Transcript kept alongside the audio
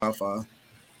Wi-Fi.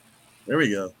 There we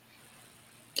go.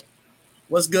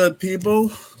 What's good,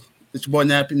 people? It's your boy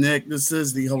Nappy Nick. This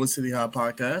is the Holy City High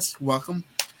Podcast. Welcome.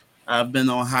 I've been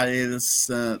on hiatus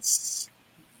since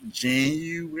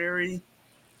January,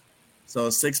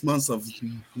 so 6 months of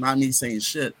not me saying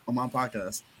shit on my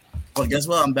podcast. But guess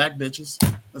what? I'm back, bitches.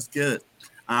 Let's get it.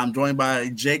 I'm joined by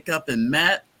Jacob and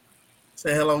Matt.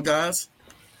 Say hello, guys.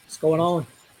 What's going on?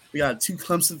 We got two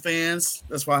Clemson fans.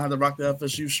 That's why I had to rock the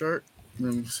FSU shirt.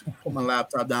 Put my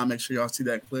laptop down, make sure y'all see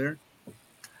that clear.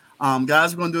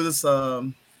 Guys, we're gonna do this.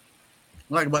 I'd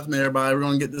like to welcome everybody. We're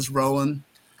gonna get this rolling.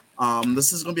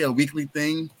 This is gonna be a weekly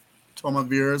thing to all my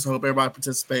viewers. I hope everybody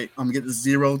participate. I'm gonna get this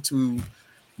 0 to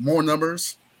more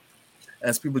numbers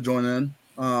as people join in.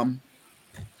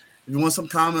 If you want some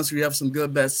comments, or you have some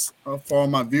good bets for all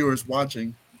my viewers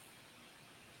watching,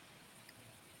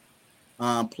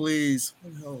 please.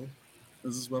 What the hell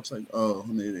is this website? Oh,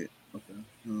 I'm an idiot. Okay,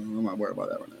 I'm not worried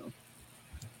about that right now.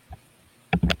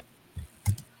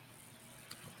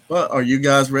 But are you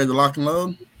guys ready to lock and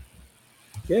load?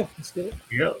 Yeah, let's get it.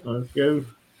 Yep, let's go.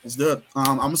 Let's do it.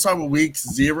 I'm gonna start with week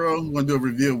 0. We're gonna do a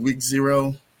review of week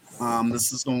 0.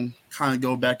 This is gonna kind of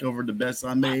go back over the bets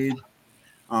I made,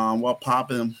 what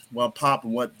popped and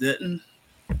what didn't.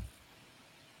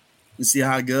 You see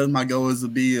how good my goal is to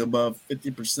be above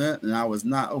 50%, and I was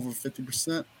not over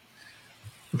 50%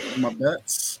 in my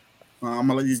bets. I'm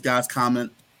gonna let these guys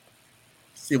comment,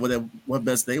 see what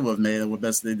bets they would have made and what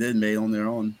bets they did made on their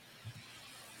own.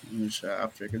 Let me sure I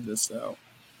figured this out.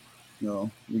 We're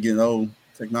getting old.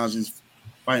 Technology's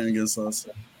fighting against us.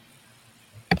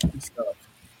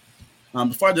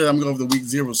 Before I do that, I'm going to go over the week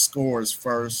 0 scores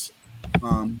first.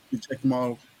 You check them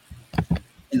all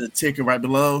in the ticker right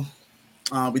below.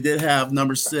 We did have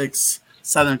number 6,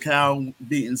 Southern Cal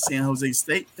beating San Jose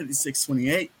State,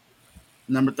 56-28.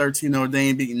 Number 13, Notre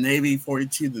Dame beating Navy,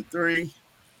 42-3.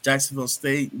 Jacksonville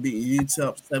State beating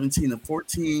UTEP,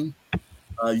 17-14.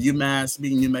 UMass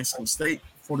beating New Mexico State,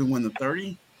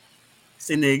 41-30.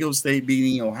 San Diego State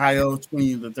beating Ohio,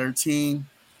 20-13.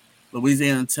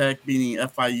 Louisiana Tech beating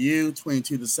FIU,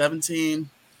 22-17.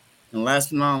 And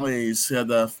last but not least, we had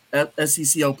the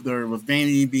SEC opener with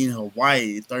Vandy beating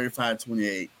Hawaii,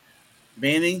 35-28.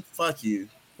 Vandy, fuck you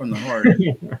from the heart.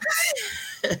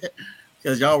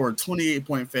 Because y'all were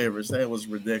 28-point favorites. That was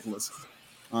ridiculous.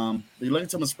 But you look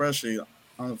at some spreadsheet,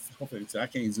 hopefully I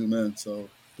can't zoom in, so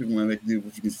people might make do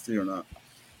what you can see or not.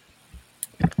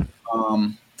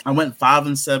 I went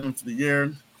 5-7 for the year.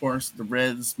 Of course, the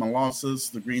red is my losses.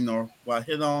 The green are what I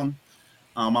hit on.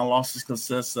 My losses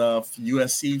consist of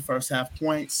USC first half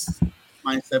points,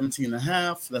 minus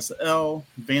 17.5. That's an L.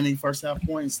 Vandy first half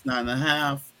points,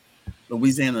 9.5.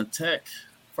 Louisiana Tech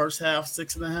first half,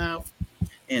 6.5.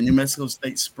 And New Mexico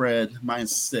State spread,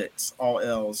 minus 6. All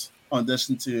L's. In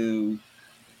addition to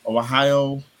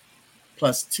Ohio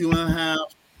plus 2.5.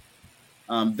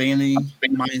 Vandy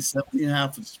minus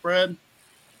 17.5 for the spread.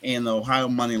 And the Ohio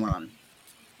money line.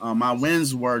 My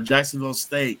wins were Jacksonville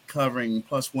State covering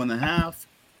plus 1.5,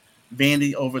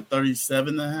 Vandy over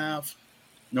 37.5,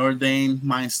 Notre Dame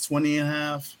minus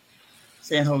 20.5,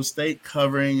 San Jose State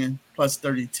covering plus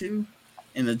 32,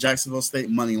 and the Jacksonville State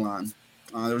money line.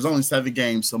 There was only 7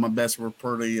 games, so my bets were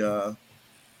pretty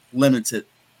limited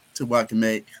to what I can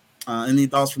make. Any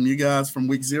thoughts from you guys from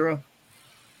week 0?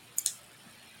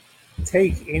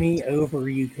 Take any over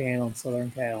you can on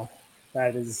Southern Cal.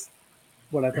 That is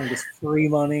what I think is free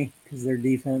money because their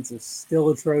defense is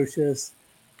still atrocious.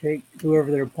 Take whoever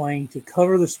they're playing to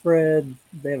cover the spread.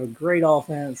 They have a great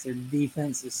offense. Their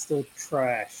defense is still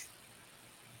trash.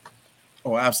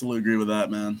 Oh, I absolutely agree with that,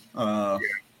 man.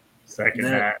 Second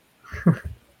that.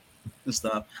 And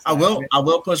stuff. I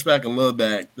will push back a little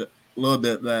bit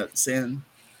that San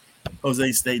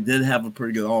Jose State did have a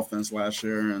pretty good offense last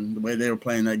year, and the way they were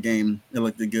playing that game, it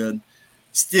looked good.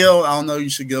 Still, I don't know. You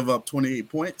should give up 28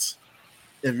 points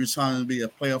if you're trying to be a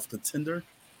playoff contender,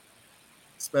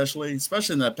 especially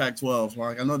in that Pac-12.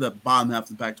 Like I know that bottom half of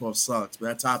the Pac-12 sucks, but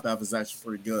that top half is actually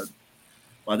pretty good.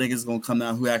 But I think it's going to come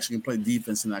down who actually can play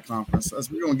defense in that conference. As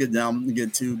we're going to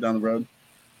get to down the road,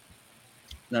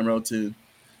 too.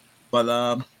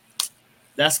 But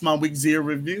that's my week 0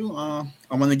 review. I'm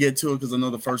going to get to it because I know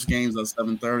the first game's at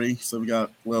 7:30, so we got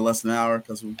a little less than an hour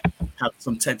because we have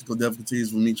some technical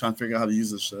difficulties with me trying to figure out how to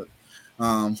use this shit.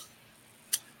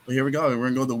 But here we go. We're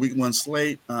going to go to the week 1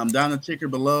 slate. Down the ticker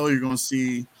below, you're going to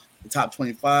see the top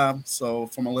 25. So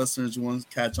for my listeners who want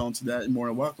to catch on to that, you're more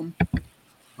than welcome.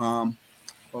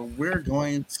 But we're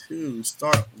going to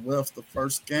start with the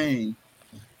first game.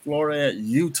 Florida at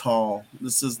Utah.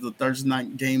 This is the Thursday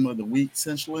night game of the week,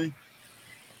 essentially.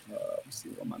 Let's see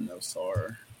what my notes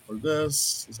are for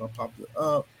this as I popped it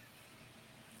up.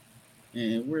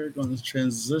 And we're going to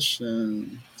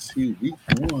transition to week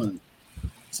 1.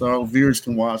 So our viewers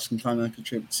can watch and kind of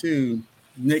contribute to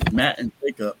Nick, Matt, and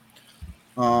Jacob.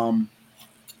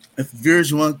 If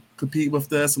viewers want to compete with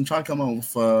this, I'm trying to come up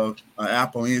with an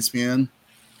app on ESPN,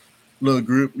 little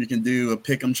group. You can do a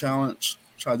pick'em challenge.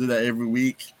 Try to do that every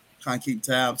week. Kind of keep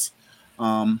tabs.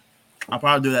 I'll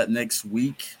probably do that next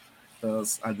week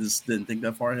because I just didn't think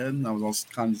that far ahead. And I was also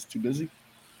kind of just too busy.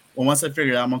 Well, once I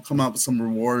figure it out, I'm going to come up with some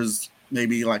rewards,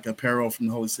 maybe like apparel from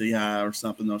the Holy City High or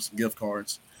something, or some gift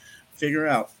cards. Figure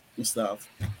out and stuff.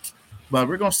 But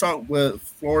we're going to start with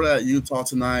Florida at Utah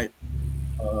tonight.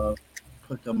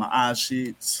 Click on my eye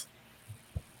sheets.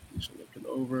 You should look it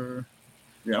over.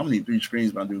 Yeah, I'm going to need 3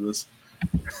 screens when I do this.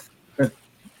 I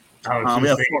was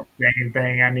just saying the same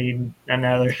thing. I need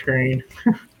another screen.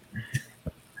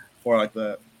 4 like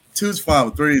that. 2 is fine,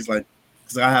 but 3 is like,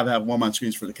 because I have to have one of my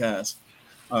screens for the cast.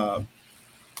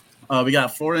 We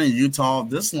got Florida and Utah.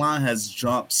 This line has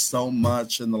jumped so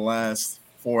much in the last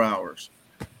 4 hours.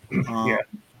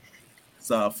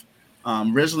 Stuff.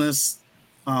 Originally, this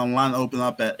line opened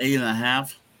up at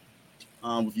 8.5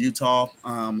 with Utah.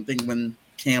 I think when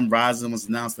Cam Rising was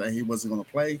announced that he wasn't going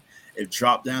to play, it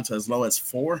dropped down to as low as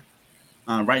 4.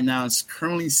 Right now, it's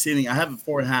currently sitting. I have it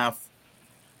 4.5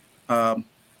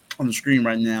 on the screen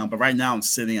right now, but right now I'm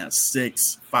sitting at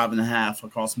 6, 5.5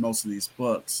 across most of these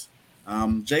books.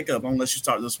 Jacob, I'm gonna let you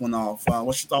start this one off.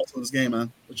 What's your thoughts on this game,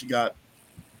 man? What you got?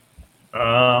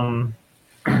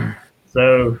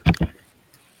 So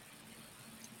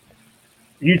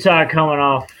Utah coming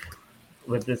off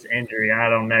with this injury, I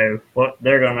don't know what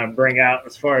they're gonna bring out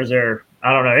as far as I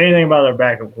don't know anything about their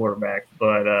backup quarterback,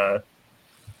 but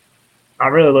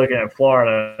I'm really looking at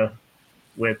Florida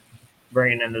with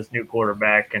bringing in this new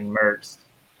quarterback and Mertz.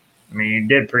 I mean, he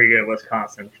did pretty good at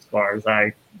Wisconsin as far as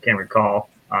I can recall.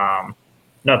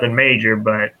 Nothing major,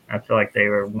 but I feel like they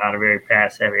were not a very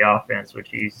pass-heavy offense, which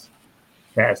he's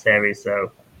pass-heavy.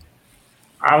 So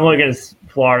I'm looking at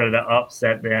Florida to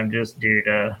upset them just due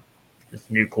to this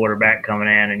new quarterback coming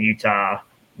in and Utah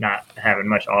not having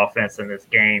much offense in this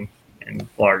game, and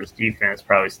Florida's defense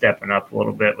probably stepping up a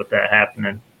little bit with that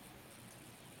happening.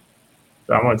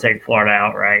 So I'm going to take Florida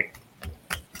outright.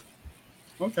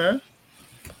 Okay.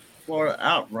 Florida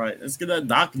outright. Let's get that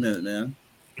documented, man.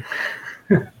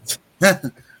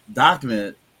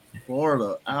 Documented.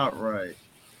 Florida outright.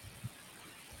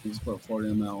 Let's put Florida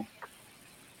ML.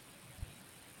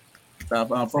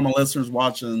 For my listeners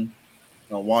watching,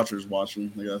 watchers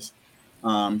watching, I guess.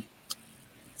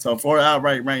 So Florida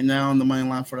outright right now on the money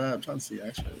line for that. I'm trying to see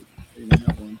actually. They even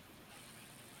have one.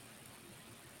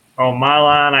 On my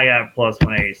line, I got plus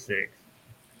 186.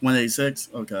 186?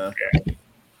 Okay. Yeah.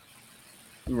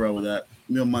 We roll with that.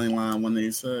 Middle money line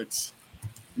 186.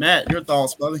 Matt, your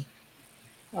thoughts, buddy?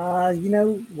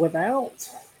 Without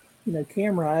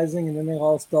Cam Rising, and then they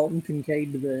lost Dalton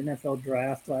Kincaid to the NFL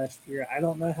draft last year. I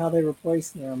don't know how they replace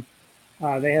them.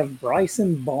 They have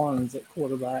Bryson Barnes at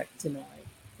quarterback tonight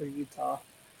for Utah.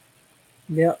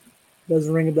 Yep,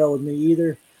 doesn't ring a bell with me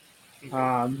either.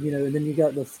 And then you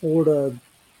got the Florida,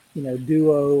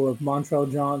 duo of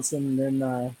Montrell Johnson and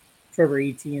then Trevor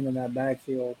Etienne in that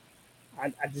backfield.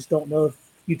 I just don't know if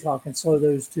Utah can slow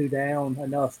those two down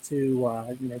enough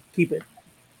to keep it,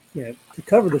 to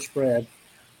cover the spread.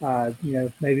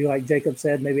 Maybe like Jacob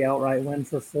said, maybe outright win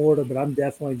for Florida, but I'm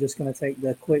definitely just going to take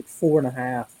the quick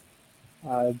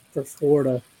 4.5 for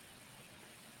Florida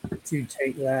to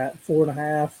take that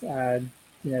 4.5.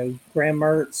 Graham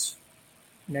Mertz,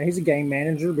 he's a game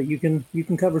manager, but you can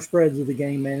cover spreads with a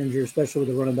game manager, especially with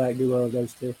the running back duo of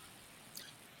those two.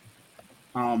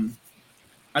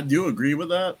 I do agree with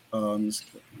that. Just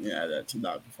add that to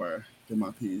that before I get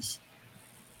my piece.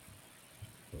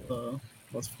 Plus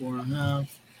 4.5.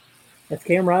 If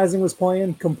Cam Rising was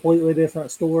playing, completely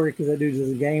different story because that dude's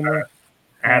just a gamer.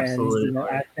 Absolutely. And,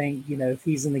 I think, if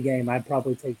he's in the game, I'd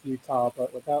probably take Utah.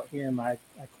 But without him, I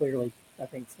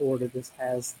think Florida just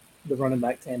has the running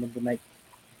back tandem to make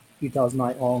Utah's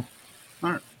night long.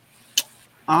 All right.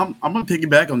 I'm going to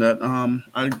piggyback on that.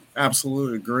 I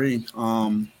absolutely agree.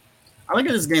 I looked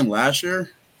at this game last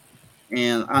year,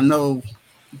 and I know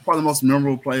probably the most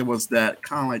memorable play was that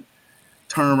kind of like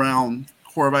turnaround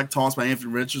quarterback toss by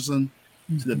Anthony Richardson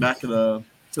to the back of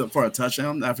for a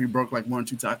touchdown after he broke like 1 or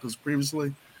 2 tackles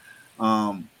previously.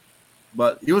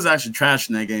 But he was actually trash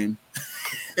in that game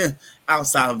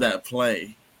outside of that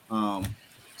play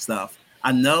stuff.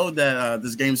 I know that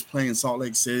this game's playing in Salt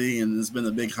Lake City, and there's been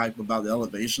a big hype about the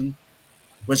elevation,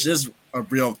 which is a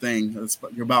real thing.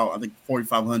 You're about, I think,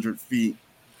 4,500 feet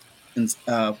is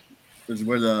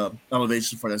where the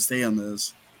elevation for that stadium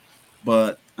is.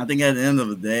 But I think at the end of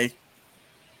the day,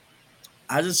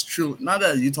 I just truly not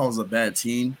that Utah is a bad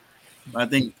team, but I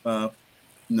think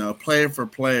player for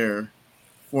player,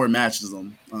 Florida matches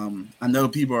them. I know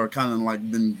people are kind of like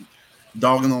been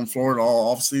dogging on Florida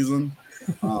all off season,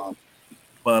 um,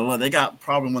 but look, they got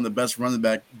probably one of the best running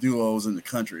back duos in the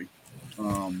country.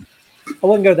 Um, I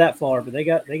wouldn't go that far, but they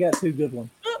got two good ones.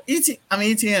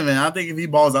 ETN, man. I think if he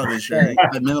balls out this year,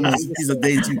 at minimum, he's a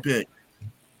day two pick.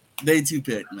 Day two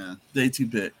pick, man. Day two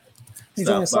pick. He's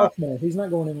only a Stuff. But sophomore. He's not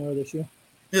going anywhere this year.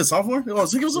 he's a sophomore. Oh,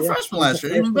 so he was a freshman he was last a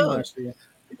year. Even freshman better. last year.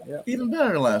 Yep. Even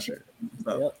better last year.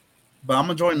 So, Yep. but I'm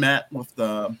gonna join Matt with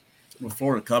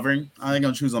Florida covering. I ain't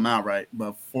gonna choose them outright,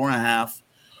 but 4.5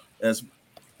 is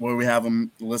where we have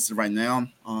them listed right now.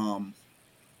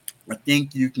 I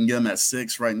think you can get them at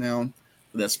 6 right now.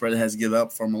 That spread has to give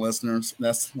up for my listeners.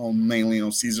 That's mainly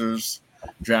on Caesars,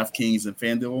 DraftKings, and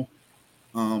FanDuel.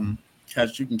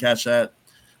 You can catch that.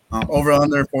 Over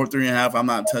under 43.5. I'm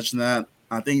not touching that.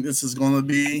 I think this is going to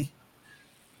be.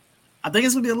 I think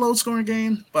it's going to be a low scoring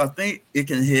game, but I think it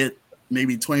can hit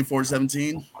maybe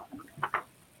 24-17,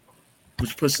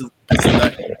 which puts it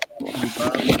back to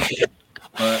 25.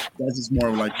 But that's just more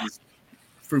of like just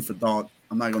fruit for thought.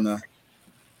 I'm not going to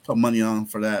put money on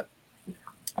for that.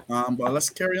 But let's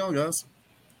carry on, guys.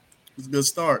 It's a good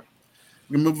start.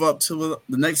 We're gonna move up to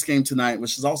the next game tonight,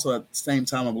 which is also at the same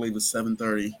time. I believe it's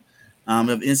 7:30. We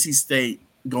have NC State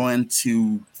going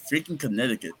to freaking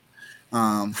Connecticut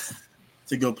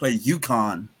to go play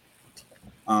UConn,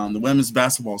 the women's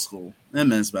basketball school and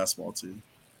men's basketball too.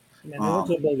 Man, they went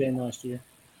to a bowl game last year.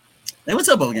 They went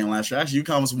to a bowl game last year. Actually,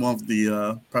 UConn was one of the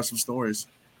impressive stories.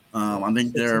 I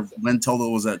think their win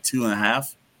total was at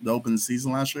 2.5 the open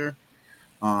season last year,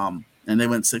 and they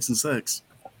went 6-6.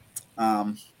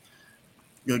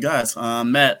 Good guys.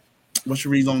 Matt, what's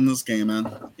your read on this game,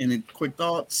 man? Any quick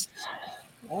thoughts?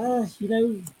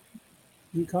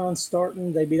 UConn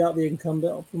starting. They beat out the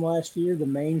incumbent from last year, the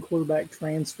main quarterback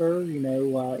transfer.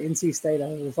 NC State,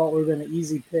 I thought would have been an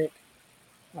easy pick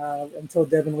until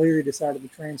Devin Leary decided to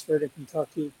transfer to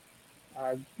Kentucky.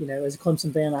 As a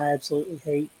Clemson fan, I absolutely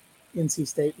hate NC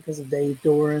State because of Dave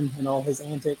Doran and all his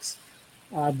antics.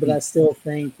 But I still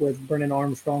think with Brennan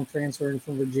Armstrong transferring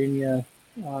from Virginia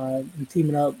and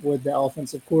teaming up with the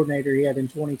offensive coordinator he had in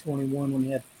 2021 when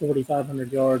he had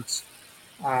 4,500 yards,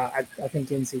 I think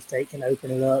NC State can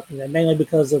open it up. Mainly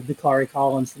because of Dakari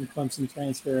Collins from Clemson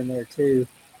transfer in there too.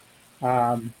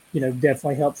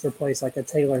 Definitely helps replace like a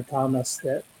Taylor Thomas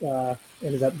that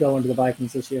ended up going to the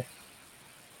Vikings this year.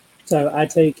 So I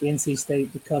take NC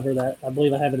State to cover that. I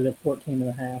believe I have it at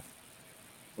 14.5.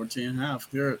 14.5.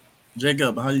 Here,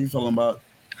 Jacob, how are you feeling about?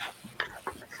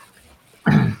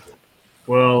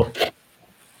 Well,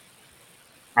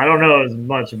 I don't know as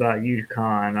much about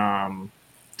UConn.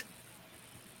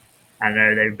 I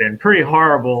know they've been pretty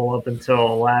horrible up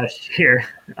until last year.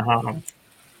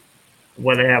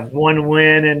 They have one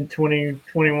win in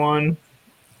 2021,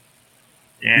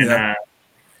 and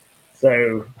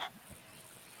so.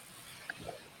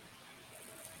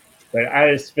 But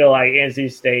I just feel like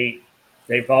NC State,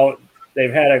 they've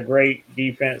had a great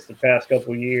defense the past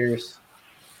couple years.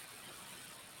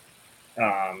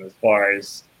 As far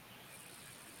as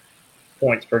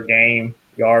points per game,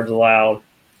 yards allowed,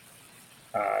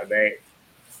 I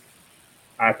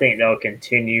think they'll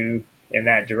continue in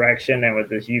that direction. And with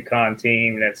this UConn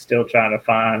team that's still trying to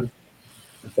find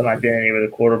some identity with a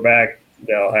quarterback,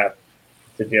 they'll have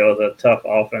to deal with a tough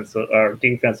offensive or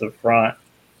defensive front.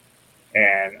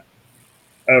 And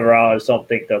overall, I just don't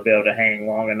think they'll be able to hang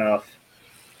long enough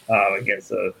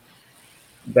against a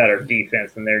better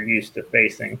defense than they're used to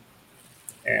facing.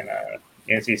 And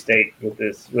NC State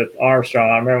with Armstrong,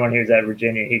 I remember when he was at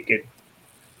Virginia, he could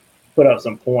put up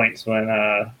some points when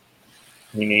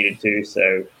he needed to.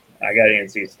 So I got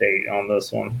NC State on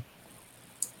this one.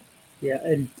 Yeah,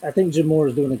 and I think Jim Moore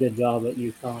is doing a good job at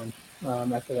UConn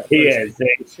after that. He is.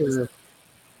 Sure.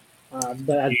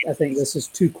 But I think this is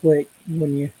too quick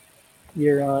when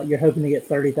you're hoping to get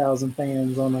 30,000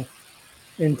 fans on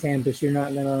in campus. You're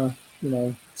not gonna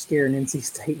scare an NC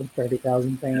State with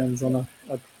 30,000 fans on a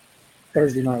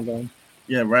Thursday night game.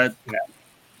 Yeah, right.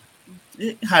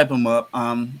 Yeah. Hype them up.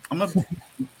 I'm gonna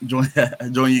join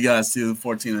you guys to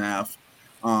 14.5.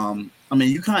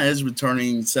 UConn is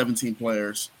returning 17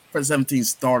 players for 17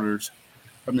 starters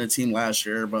from their team last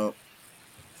year, but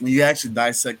when you actually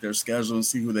dissect their schedule and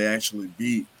see who they actually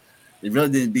beat, they really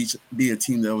didn't beat a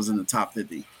team that was in the top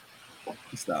 50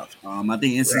 and stuff. I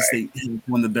think NC State is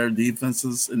one of the better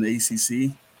defenses in the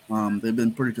ACC. They've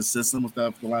been pretty consistent with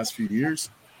that for the last few years.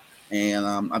 And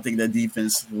I think that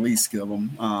defense at least give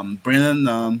them.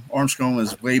 Brandon Armstrong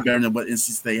is way better than what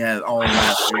NC State had all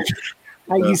last year.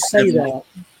 You say that.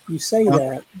 You say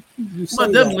that. You say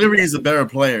But Devin that. Leary is a better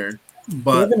player.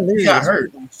 But Devin Leary he got was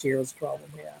hurt. Last year was a problem.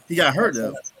 Yeah, he got hurt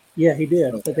though. Yeah, he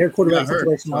did. So, but their quarterback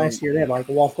situation so, last year, they had like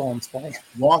walk-ons playing.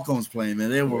 Walk-ons playing, man.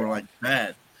 They were like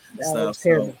bad stuff.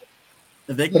 Terrible. So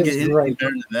if they can get anything great.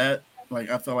 better than that, like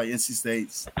I felt like NC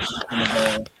State's in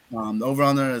the ball. The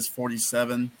over-under is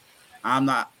 47.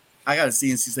 I got to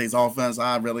see NC State's offense.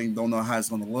 I really don't know how it's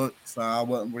going to look, so I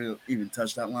wouldn't really even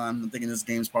touch that line. I'm thinking this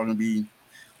game's probably going to be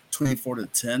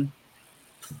 24-10.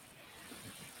 If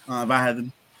I had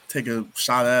to take a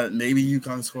shot at it, maybe you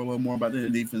can score a little more, but the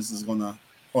defense is going to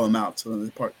hold them out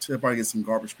to probably get some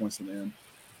garbage points in the end.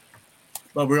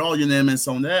 But we're all unanimous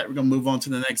on that. We're going to move on to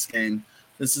the next game.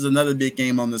 This is another big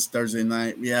game on this Thursday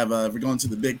night. We have we're going to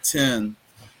the Big Ten,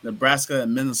 Nebraska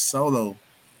and Minnesota.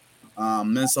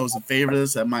 Minnesota's the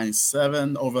favorites at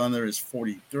 -7. Over under is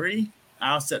 43.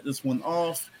 I'll set this one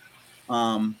off.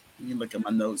 Let me look at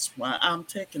my notes while I'm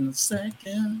taking a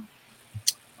second.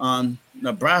 On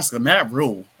Nebraska, Matt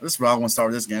Rule. This is where I want to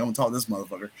start this game. I'm going to talk to this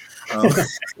motherfucker.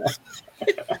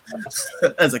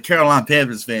 As a Carolina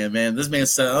Panthers fan, man, this man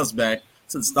set us back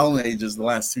to the Stone Ages the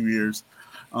last 2 years,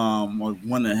 or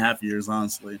 1.5 years,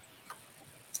 honestly.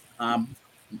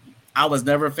 I was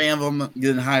never a fan of him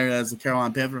getting hired as a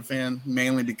Carolina Panther fan,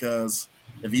 mainly because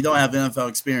if you don't have NFL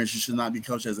experience, you should not be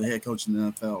coached as a head coach in the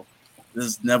NFL.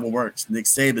 This never works. Nick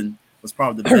Saban was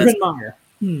probably the best.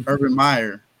 Urban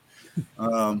Meyer.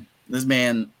 This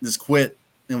man just quit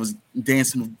and was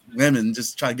dancing with women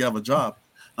just to try to get out of a job.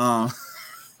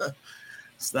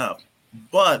 Stuff.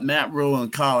 But Matt Rule in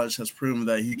college has proven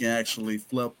that he can actually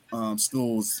flip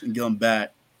schools and get them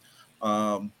back,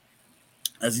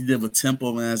 as he did with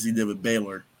Temple and as he did with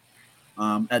Baylor.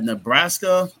 At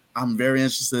Nebraska, I'm very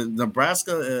interested.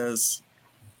 Nebraska is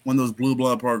one of those blue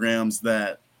blood programs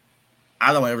that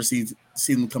I don't ever see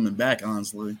them coming back,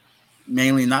 honestly.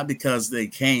 Mainly not because they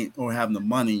can't or have the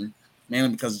money, mainly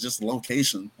because it's just the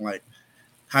location. Like,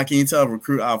 how can you tell a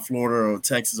recruit out of Florida or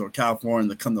Texas or California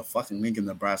to come to fucking Lincoln,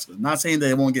 Nebraska? Not saying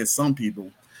they won't get some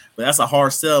people, but that's a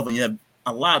hard sell when you have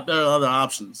a lot better other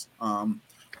options.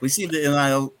 We see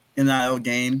the NIL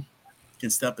game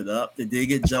can step it up. They did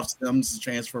get Jeff Sims to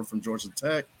transfer from Georgia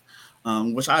Tech,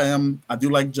 which I do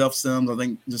like Jeff Sims. I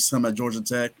think just him at Georgia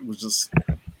Tech was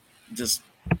just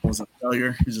was a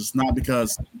failure. It's just not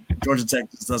because Georgia Tech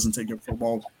just doesn't take their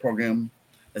football program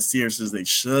as serious as they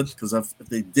should. Because if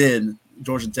they did,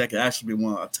 Georgia Tech could actually be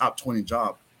a top 20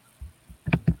 job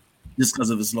just because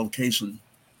of its location.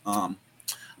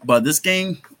 But this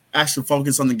game actually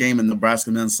focused on the game in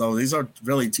Nebraska, Minnesota. These are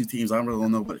really two teams I really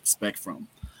don't know what to expect from.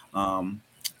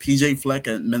 PJ Fleck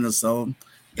at Minnesota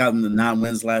got them to 9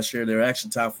 wins last year. They were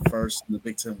actually tied for first in the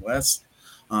Big Ten West.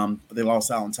 But they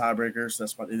lost out on tiebreakers.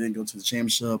 That's why they didn't go to the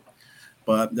championship.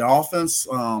 But their offense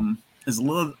is a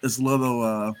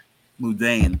little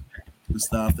mundane and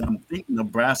stuff. And I'm thinking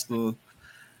Nebraska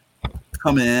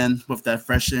coming in with that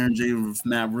fresh energy with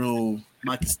Matt Rule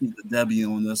might sneak the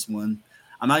W on this one.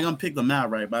 I'm not gonna pick them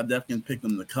outright, but I definitely pick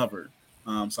them to cover.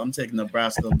 So I'm taking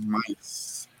Nebraska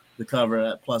minus the cover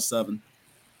at +7.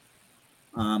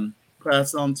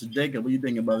 Pass on to Jacob. What are you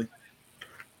thinking, buddy?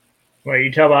 Well,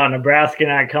 you talk about Nebraska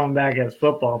not coming back as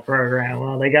football program.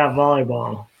 Well, they got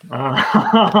volleyball. We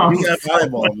got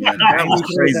volleyball, man. That was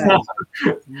crazy.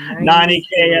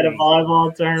 90K at a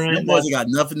volleyball tournament. Them boys got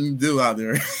nothing to do out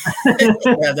there.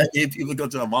 Have that many people go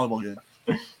to a volleyball game.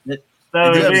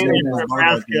 So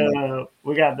Nebraska,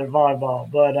 we got their volleyball.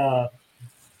 But,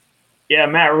 yeah,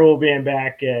 Matt Rule being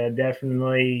back,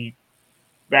 definitely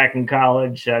back in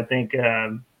college. I think,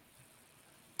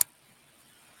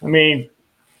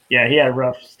 yeah, he had a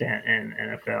rough stint in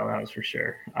NFL, that was for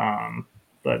sure.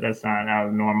 But that's not out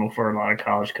of normal for a lot of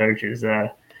college coaches.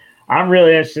 I'm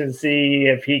really interested to see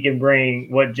if he can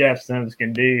bring what Jeff Sims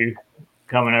can do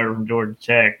coming over from Georgia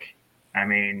Tech. I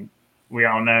mean, we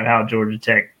all know how Georgia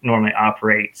Tech normally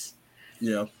operates.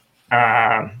 Yeah.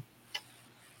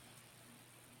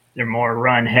 They're more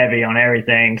run heavy on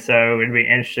everything. So it'd be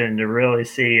interesting to really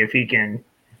see if he can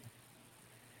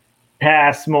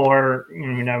pass more.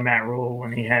 Matt Rule,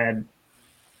 when he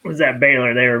was at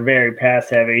Baylor, they were very pass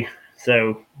heavy.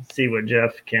 So see what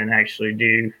Jeff can actually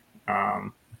do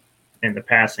in the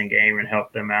passing game and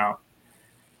help them out.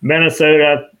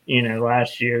 Minnesota,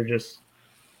 last year just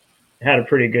had a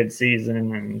pretty good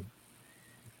season,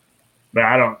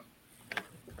 but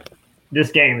this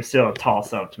game is still a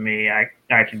toss up to me. I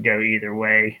could go either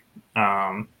way.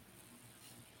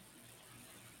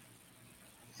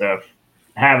 So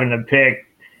having to pick,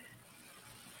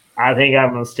 I think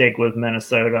I'm going to stick with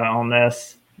Minnesota on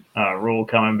this. Rule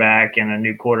coming back and a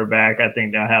new quarterback. I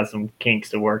think they'll have some kinks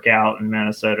to work out, and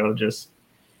Minnesota will just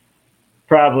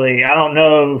probably, I don't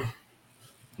know, I'm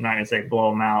not going to say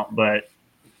blow them out, but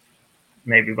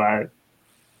maybe by,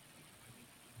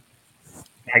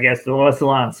 I guess, what's the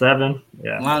line? 7?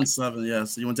 Yeah. Line 7, yeah.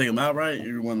 So you want to take them outright, or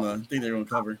you want to think they're going to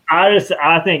cover?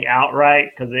 I think outright,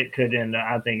 because it could end up,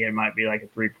 I think it might be like a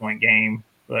 3-point game,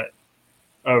 but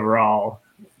overall,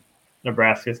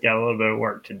 Nebraska's got a little bit of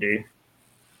work to do.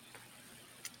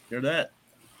 Hear that?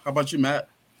 How about you, Matt?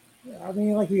 I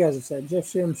mean, like you guys have said, Jeff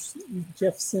Sims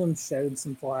showed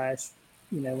some flash,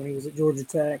 when he was at Georgia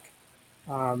Tech.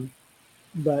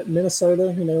 But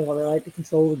Minnesota, while they like to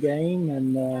control the game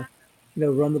and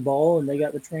run the ball, and they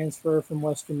got the transfer from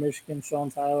Western Michigan, Sean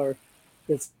Tyler,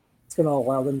 that's going to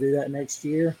allow them to do that next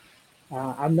year.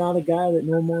 I'm not a guy that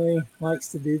normally likes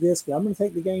to do this, but I'm going to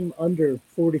take the game under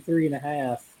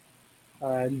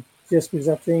 43.5, just because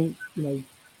I think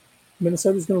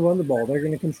Minnesota's going to run the ball. They're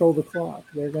going to control the clock.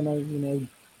 They're going to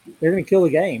they're going to kill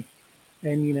the game.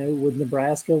 And, with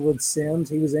Nebraska, with Sims,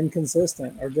 he was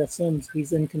inconsistent. Or Jeff Sims,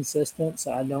 he's inconsistent.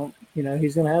 So I don't,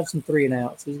 he's going to have some 3 and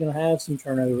outs. He's going to have some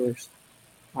turnovers.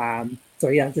 So,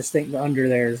 yeah, I just think the under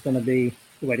there is going to be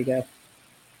the way to go.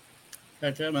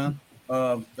 Heck yeah, man.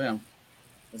 Damn.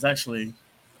 It's actually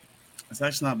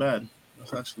not bad.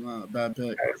 It's actually not a bad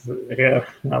pick. Yeah,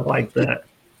 I like that.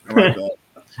 I like that.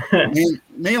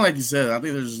 Mainly, like you said, I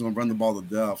think they're just going to run the ball to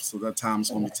death, so that time's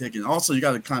going to be ticking. Also, you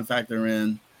got to kind of factor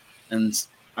in, and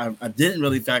I didn't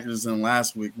really factor this in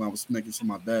last week when I was making some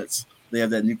of my bets. They have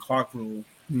that new clock rule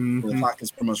where the clock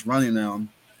is pretty much running now.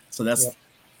 So that's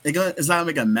it's not going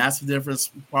to make a massive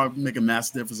difference. Probably make a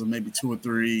massive difference of maybe 2 or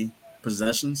 3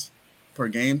 possessions per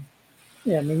game.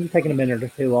 Yeah, I mean, you're taking a minute or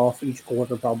 2 off each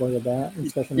quarter probably with that,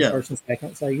 especially in the first and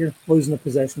second. So you're losing a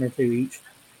possession or 2 each.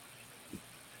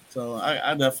 So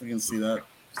I definitely can see that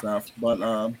stuff. But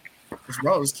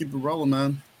let's keep it rolling,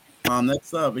 man.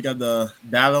 Next up, we got the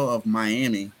Battle of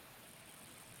Miami.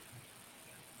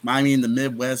 Miami in the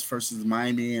Midwest versus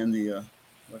Miami in the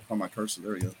on my cursor.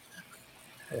 There we go.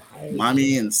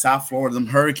 Miami and South Florida, them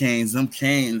Hurricanes, them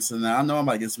Canes. And I know I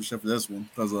might get some shit for this one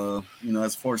because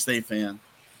as a Florida State fan,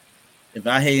 if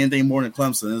I hate anything more than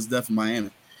Clemson, it's definitely Miami.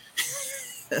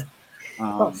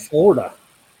 Florida.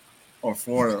 Or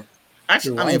Florida.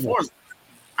 Actually, I mean, Florida.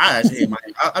 I actually hate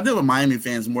Miami. I deal with Miami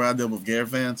fans more than I deal with Gator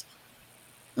fans.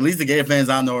 At least the Gator fans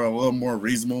I know are a little more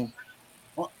reasonable.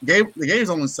 The Gators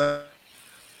only sucked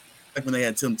when they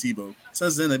had Tim Tebow.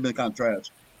 Since then, they've been kind of trash.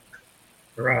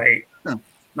 Right. Not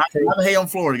a hate on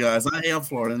Florida, guys. Not a hate on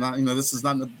Florida. Not this is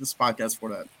not this podcast for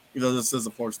that. This is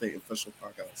a Florida State official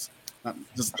podcast.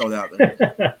 Just throw that out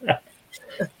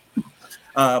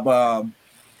there. But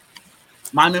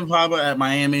Miami Papa at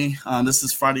Miami. This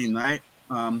is Friday night.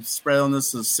 Spread on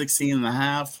this is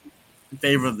 16.5 in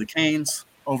favor of the Canes.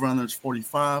 Over under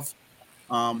 45.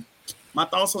 My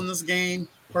thoughts on this game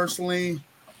personally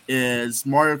is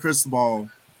Mario Cristobal.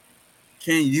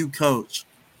 Can you coach?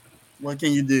 What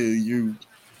can you do?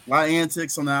 A lot of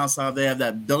antics on the outside. They have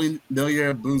that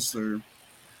billionaire booster.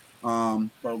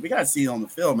 But we gotta see it on the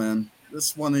field, man.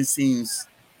 This is one of these teams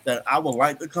that I would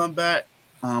like to come back.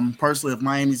 Personally, if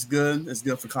Miami's good, it's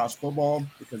good for college football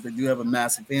because they do have a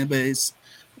massive fan base.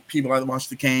 People like to watch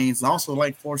the Canes and also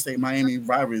like Florida State Miami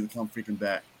rivalry to come freaking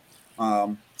back.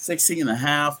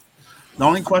 16.5. The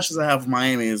only questions I have for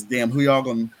Miami is, damn, who's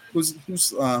going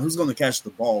to catch the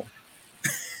ball?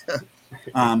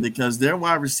 Because their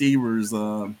wide receivers,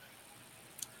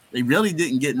 they really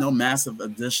didn't get no massive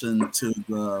addition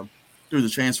through the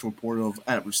transfer portal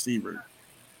at receiver.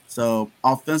 So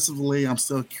offensively, I'm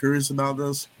still curious about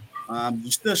this.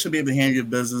 You still should be able to handle your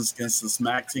business against the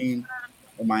SMAC team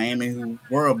of Miami, who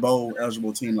were a bowl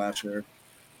eligible team last year.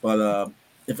 But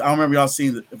if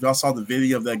y'all saw the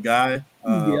video of that guy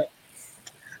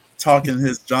talking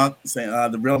his junk, saying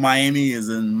the real Miami is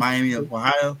in Miami,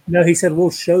 Ohio. No, he said we'll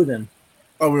show them.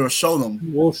 Oh, we'll show them.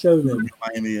 We'll show them.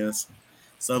 Miami is.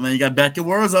 So man, you got to back your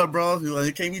words up, bro.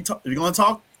 You can't be talk. If you're gonna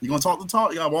talk, the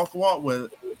talk. You gotta walk the walk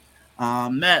with it.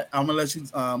 Matt, I'm gonna let you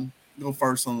go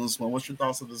first on this one. What's your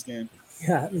thoughts of this game?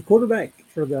 Yeah, the quarterback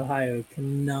for the Ohio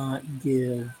cannot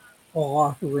give a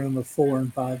locker room of 4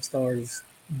 and 5 stars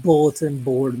bulletin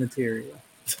board material.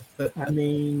 I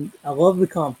mean, I love the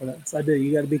confidence. I do.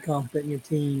 You got to be confident in your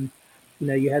team.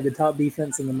 You had the top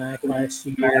defense in the MAC last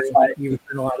year. You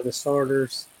returned a lot of the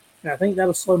starters. And I think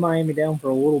that'll slow Miami down for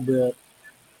a little bit.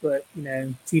 But,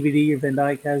 TBD or Van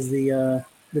Dyke has the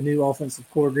new offensive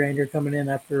coordinator coming in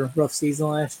after a rough season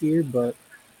last year. But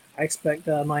I expect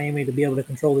Miami to be able to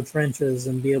control the trenches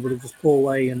and be able to just pull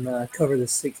away and cover the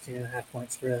 16.5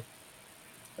 point spread.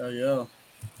 Oh yeah.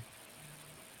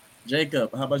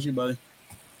 Jacob, how about you, buddy?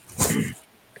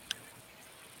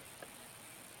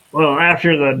 Well,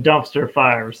 after the dumpster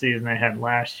fire season they had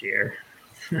last year,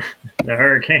 the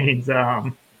Hurricanes,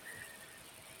 I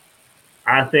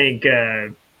think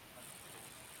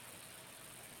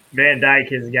Van Dyke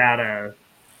has got to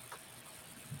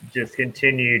just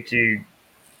continue to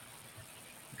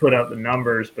put up the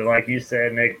numbers. But like you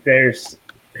said, Nick, there's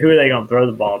who are they going to throw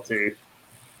the ball to?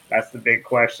 That's the big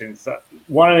question. So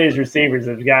one of these receivers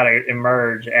has got to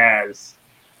emerge as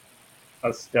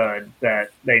a stud that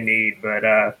they need.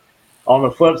 But on the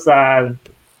flip side,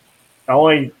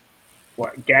 only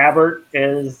Gabbert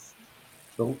is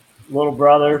the little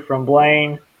brother from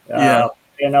Blaine. Yeah.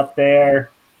 Being up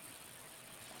there.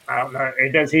 I don't know.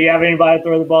 Does he have anybody to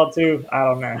throw the ball to? I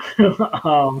don't know.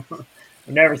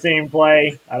 I've never seen him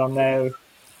play. I don't know.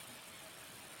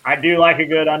 I do like a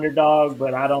good underdog,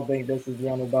 but I don't think this is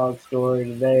the underdog story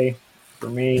today for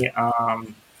me. I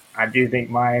do think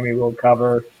Miami will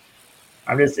cover.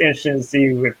 I'm just interested to see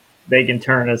if they can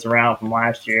turn this around from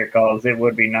last year, because it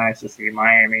would be nice to see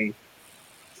Miami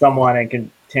somewhat in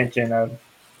contention of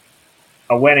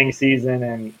a winning season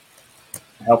and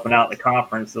helping out the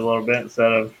conference a little bit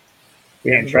instead of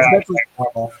being trash like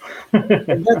normal.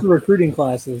 They've got the recruiting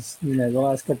classes, the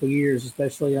last couple of years,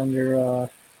 especially under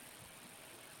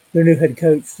their new head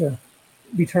coach, to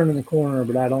be turning the corner.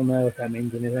 But I don't know if that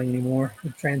means anything anymore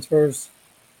with transfers.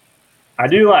 I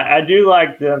do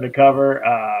like them to cover.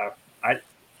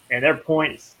 And their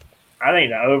points. I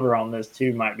think the over on this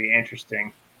too might be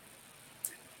interesting.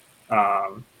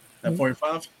 At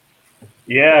 45.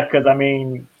 Yeah, because I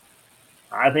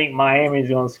think Miami's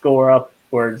going to score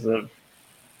upwards of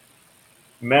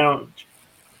minimum,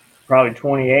 probably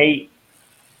 28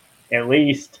 at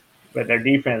least, but their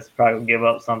defense probably will give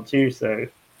up some too. So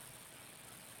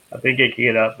I think it could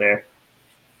get up there.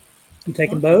 You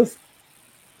taking both?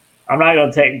 I'm not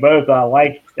going to take both. I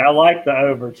like the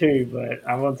over too, but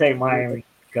I'm going to take Miami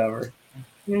to cover.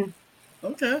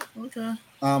 Okay.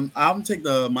 I'm gonna take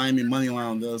the Miami money line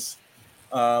on this.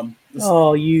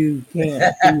 Oh, you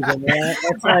can't do that.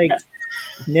 That's like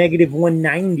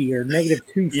 -190 or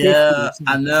 -250. Yeah,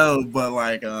 I know, but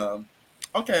like,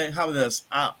 okay, how about this?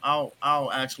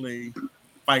 I'll actually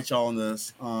fight y'all on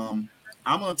this. I'm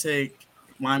gonna take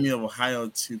Miami of Ohio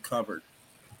to cover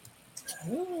on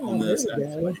Oh, there this we go.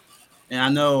 actually, and I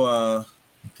know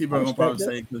people I are gonna probably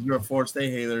respect say because you're a Florida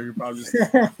State hater, you're probably just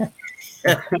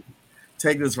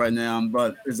take this right now,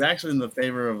 but it's actually in the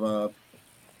favor of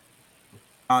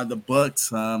the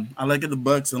Bucks. I look at the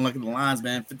Bucks and look at the lines,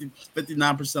 man.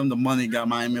 59% of the money got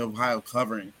Miami of Ohio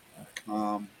covering.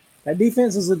 That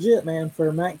defense is legit, man. For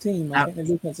a MAC team, I think the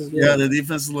defense is good. Yeah, the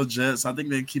defense is legit. So I think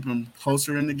they keep them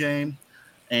closer in the game.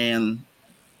 And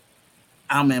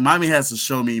I mean, Miami has to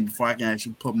show me before I can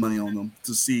actually put money on them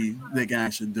to see they can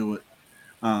actually do it.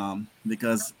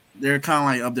 Because they're kind of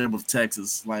like up there with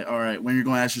Texas. Like, all right, when you're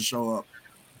going to actually show up,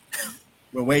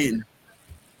 we're waiting.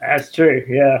 That's true.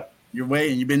 Yeah. You're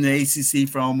waiting. You've been in the ACC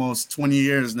for almost 20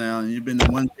 years now, and you've been in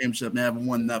one championship and haven't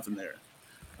won nothing there.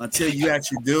 Until you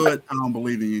actually do it, I don't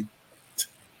believe in you.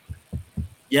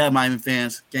 Yeah, Miami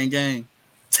fans, gang.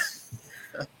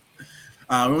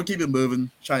 We'll keep it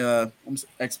moving. Try to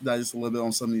expedite this a little bit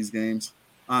on some of these games.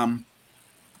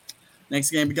 Next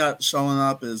game we got showing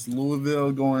up is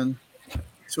Louisville going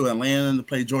to Atlanta to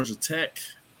play Georgia Tech.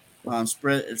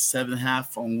 Spread at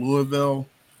 7.5 on Louisville.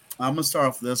 I'm gonna start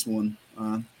off with this one.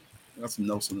 I got some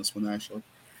notes on this one actually.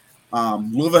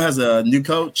 Louisville has a new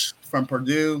coach from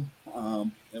Purdue.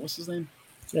 What's his name?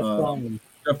 Jeff Brom.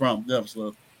 Jeff Brom.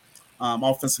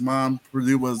 Offensive mind.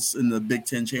 Purdue was in the Big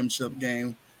Ten championship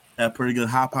game. Had a pretty good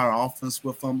high-power offense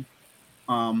with them.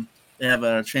 They have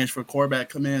a transfer quarterback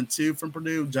come in too from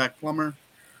Purdue, Jack Plummer.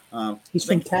 He's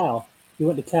from Cal. He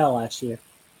went to Cal last year.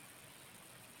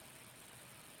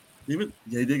 Yeah,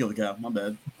 he did go to Cal. My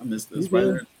bad. I missed this You right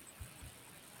did. there.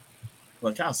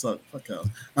 Well, Cal sucked. Fuck Cal.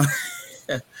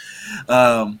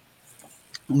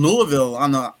 Louisville,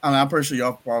 I'm pretty sure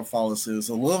y'all probably follow this too.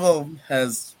 So Louisville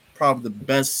has probably the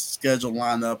best schedule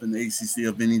lineup in the ACC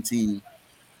of any team.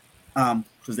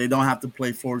 Because they don't have to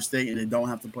play Florida State and they don't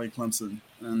have to play Clemson,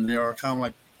 and they are kind of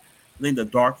like I think the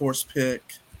dark horse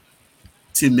pick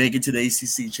to make it to the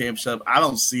ACC championship. I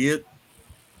don't see it.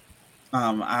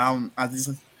 I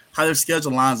just how their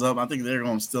schedule lines up. I think they're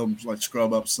going to still like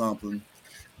scrub up something,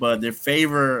 but their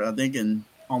favor I think in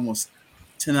almost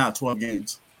 10 out of 12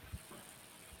 games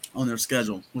on their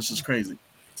schedule, which is crazy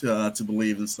to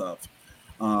believe and stuff.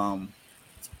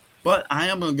 but I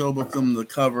am going to go with them to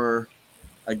cover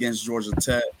against Georgia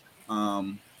Tech.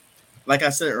 Like I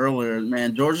said earlier,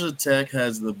 man, Georgia Tech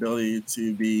has the ability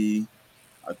to be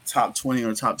a top 20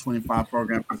 or top 25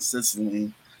 program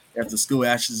consistently if the school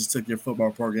actually just took your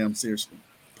football program seriously,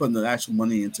 putting the actual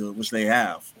money into it, which they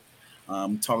have.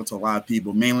 Talking to a lot of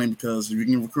people, mainly because if you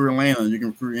can recruit Atlanta, you can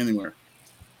recruit anywhere.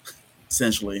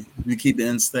 Essentially, you keep the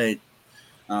in-state.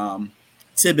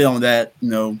 Tidbit on that,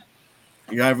 you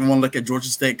got everyone look at Georgia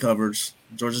State coverage.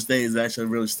 Georgia State is actually a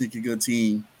really sneaky good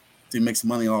team to make some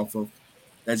money off of.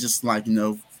 That's just like,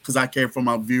 because I care for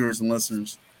my viewers and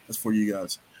listeners. That's for you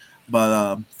guys.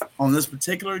 But on this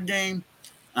particular game,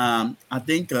 I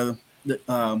think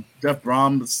Jeff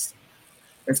Brom is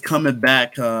coming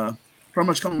back, pretty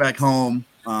much coming back home.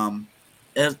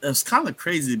 It's kind of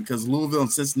crazy because Louisville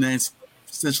and Cincinnati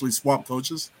essentially swapped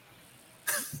coaches.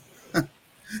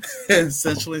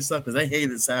 Essentially stuff because they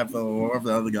hated Saffold or whoever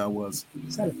the other guy was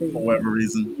for whatever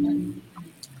reason.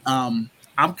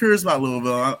 I'm curious about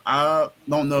Louisville. I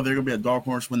don't know if they're gonna be a dark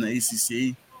horse win the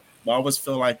ACC, but I always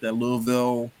feel like that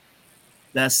Louisville,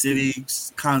 that city,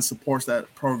 kind of supports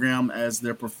that program as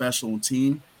their professional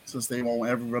team, since they won't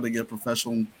ever really get a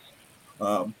professional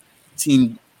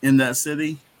team in that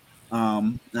city.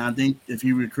 And I think if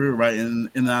you recruit right and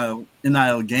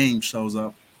NIL game shows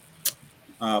up,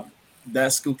 uh,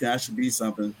 that school can actually be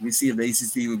something. We see if the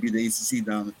ACC would be the ACC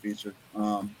down in the future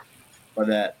for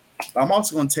that. But I'm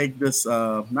also going to take this,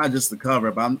 not just the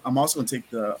cover, but I'm also going to take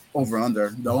the over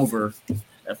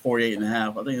at 48.5.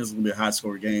 I think this is going to be a high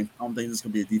score game. I don't think this is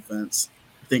going to be a defense.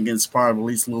 I think it's part of at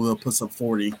least Louisville puts up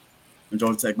 40 and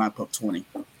Georgia Tech might put up 20.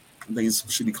 I think it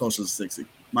should be closer to 60.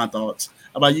 My thoughts.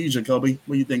 How about you, Jacoby?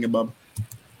 What are you thinking, Bubba?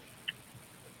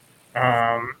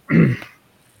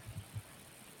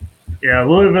 Yeah,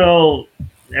 Louisville,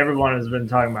 everyone has been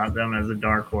talking about them as a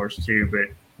dark horse too, but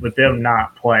with them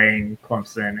not playing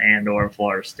Clemson and or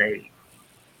Florida State,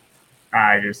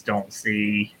 I just don't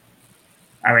see.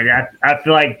 I mean, I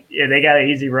feel like they got an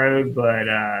easy road, but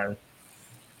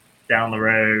down the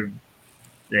road,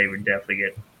 they would definitely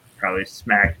get probably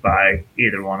smacked by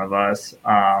either one of us.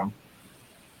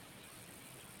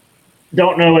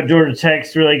 Don't know what Georgia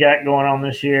Tech's really got going on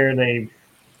this year. They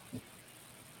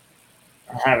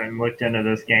haven't looked into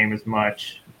this game as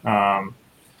much. I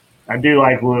do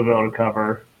like Louisville to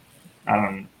cover.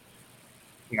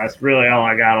 That's really all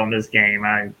I got on this game.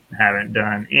 I haven't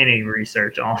done any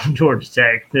research on Georgia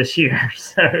Tech this year.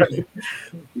 So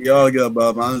You all good,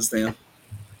 Bub. I understand.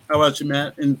 How about you,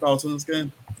 Matt? Any thoughts on this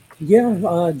game?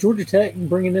 Yeah, Georgia Tech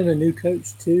bringing in a new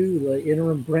coach too. The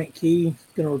interim Brent Key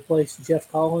going to replace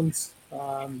Jeff Collins.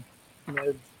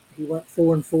 He went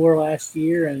 4-4 last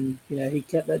year, and he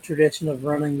kept that tradition of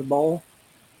running the ball.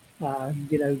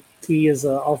 Key is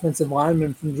an offensive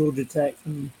lineman from Georgia Tech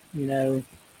from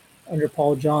under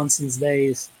Paul Johnson's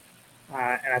days,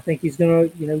 and I think he's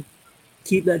going to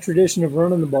keep that tradition of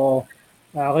running the ball.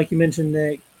 Like you mentioned,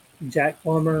 Nick, Jack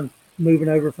Plummer moving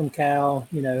over from Cal,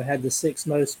 had the sixth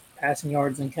most passing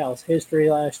yards in Cal's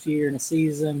history last year in a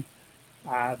season.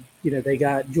 They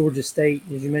got Georgia State,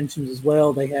 as you mentioned as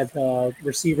well. They had a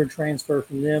receiver transfer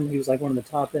from them. He was like one of the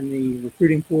top in the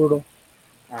recruiting portal.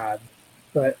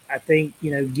 But I think,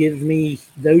 give me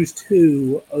those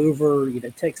two over,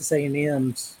 Texas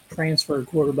A&M's transfer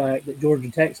quarterback that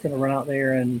Georgia Tech's going to run out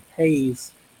there and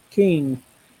Hayes King.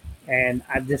 And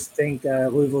I just think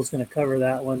Louisville's going to cover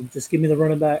that one. Just give me the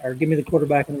running back or give me the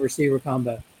quarterback and the receiver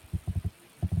combo.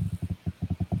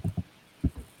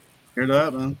 Hear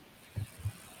that, man?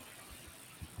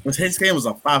 Which Hayes King was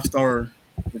a 5-star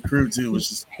recruit too,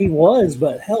 which is he was,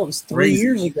 but hell, it was 3 crazy.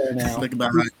 years ago now. Think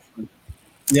about how,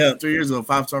 3 years ago,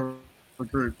 5-star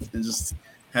recruit, and just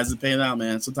hasn't paid out,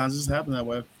 man. Sometimes it just happens that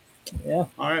way. Yeah.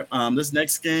 All right. This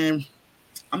next game,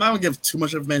 I'm not gonna give too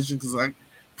much information because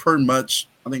pretty much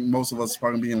I think most of us are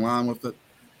probably gonna be in line with it,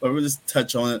 but we'll just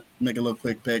touch on it, make a little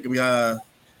quick pick. We got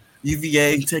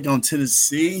UVA take on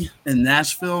Tennessee in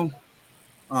Nashville.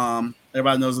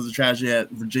 Everybody knows of the tragedy at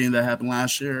Virginia that happened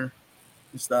last year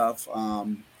and stuff.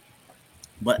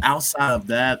 But outside of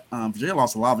that, Virginia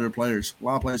lost a lot of their players. A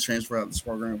lot of players transfer out of this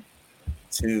program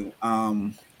too.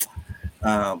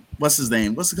 What's his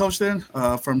name? What's the coach there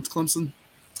from Clemson?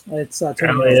 It's Tony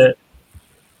Elliott.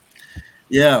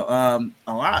 Yeah,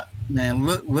 a lot, man.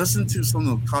 Listen to some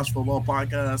of the college football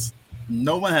podcasts.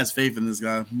 No one has faith in this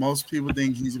guy. Most people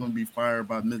think he's going to be fired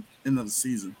by end of the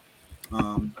season.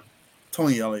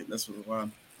 Tony Elliott, that's what it was.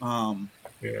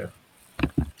 Yeah.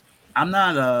 I'm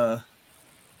not.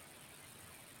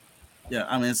 Yeah,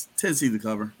 I mean it's Tennessee to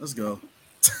cover. Let's go.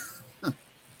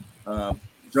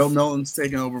 Joe Milton's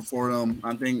taking over for them.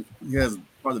 I think he has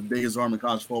probably the biggest arm in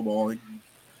college football.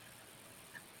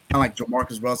 kind of like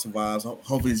Jamarcus Russell vibes.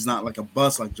 Hopefully, he's not like a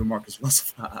bust like Jamarcus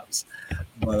Russell vibes.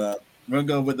 But we're gonna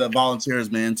go with the Volunteers,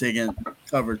 man, taking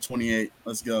cover 28.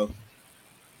 Let's go,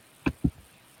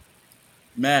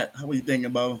 Matt. How are you thinking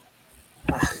about?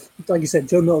 Like you said,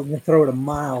 Joe Milton can throw it a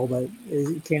mile, but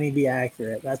can he be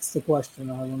accurate? That's the question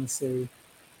I want to see.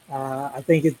 I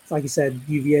think it's like you said,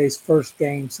 UVA's first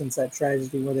game since that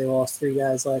tragedy where they lost 3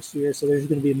 guys last year. So there's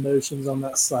going to be emotions on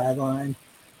that sideline.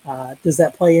 Does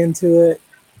that play into it?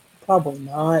 Probably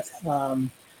not.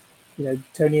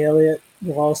 Tony Elliott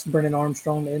lost Brennan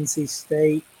Armstrong to NC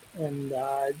State and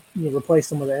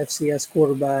replaced him with an FCS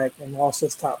quarterback and lost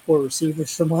his top 4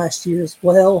 receivers from last year as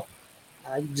well.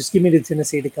 Just give me the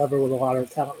Tennessee to cover with a lot of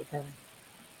talent returning.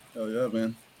 Oh yeah,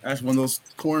 man. Actually, one of those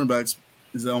cornerbacks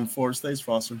is on Florida State's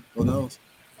roster. Who knows?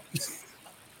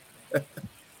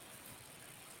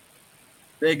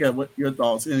 They got what your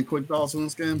thoughts? Any quick thoughts on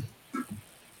this game?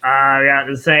 I got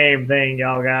the same thing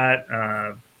y'all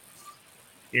got.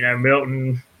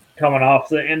 Milton coming off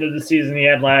the end of the season he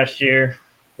had last year,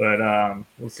 but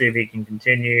we'll see if he can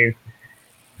continue.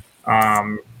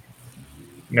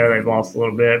 They've lost a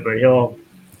little bit, but he'll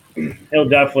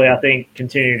definitely, I think,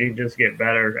 continue to just get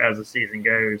better as the season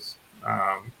goes.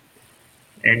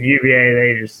 And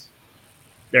UVA,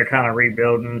 they're kind of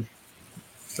rebuilding.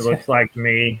 It looks like to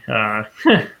me.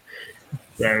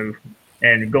 So,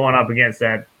 and going up against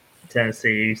that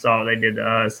Tennessee, you saw what they did to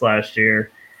us last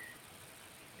year,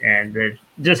 and they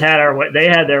just had our way. They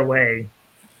had their way,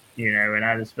 and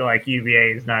I just feel like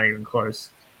UVA is not even close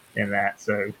in that.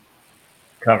 So,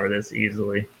 cover this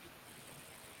easily.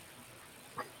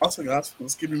 Also, guys,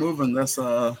 let's keep moving. That's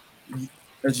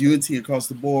UNT across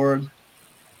the board.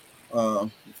 The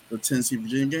Tennessee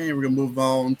Virginia game. We're gonna move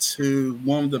on to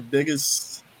one of the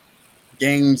biggest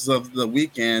games of the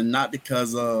weekend, not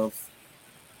because of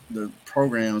the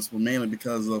programs, but mainly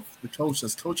because of the coach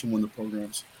that's coaching one of the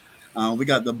programs. We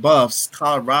got the Buffs,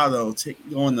 Colorado,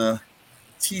 going to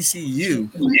TCU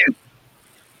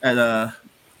at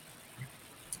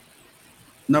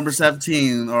number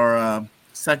 17, or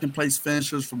second place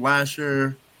finishers from last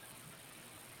year.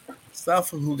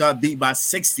 Stuff who got beat by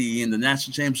 60 in the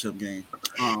national championship game.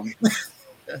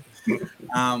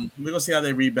 We're gonna see how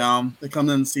they rebound. They come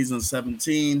in the season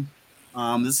 17.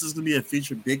 This is gonna be a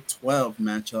featured Big 12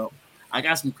 matchup. I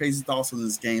got some crazy thoughts on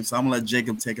this game, so I'm gonna let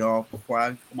Jacob take it off before I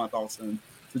put my thoughts in.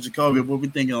 So Jacoby, what are we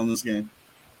thinking on this game?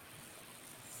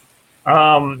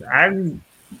 I'm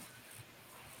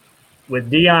with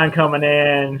Dion coming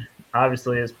in.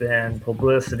 Obviously, it's been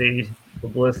publicity.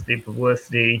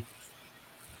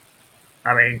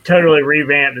 I mean, totally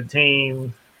revamped the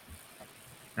team.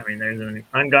 I mean, there's an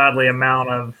ungodly amount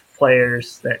of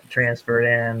players that transferred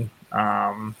in.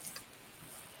 I'm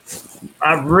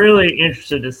really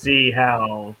interested to see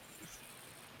how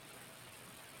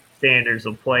Sanders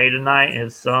will play tonight.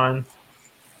 His son.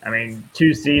 I mean,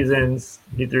 2 seasons,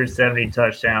 he threw 70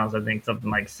 touchdowns. I think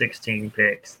something like 16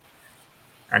 picks.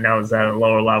 I know it's at a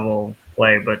lower level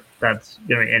play, but that's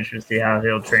going to be interesting to see how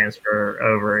he'll transfer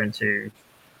over into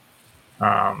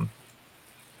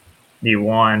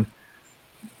D1.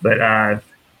 But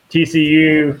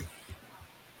TCU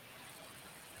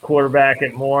quarterback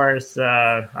at Morris,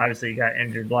 obviously he got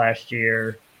injured last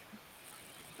year,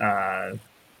 even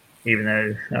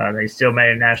though they still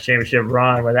made a national championship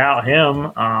run without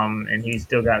him, and he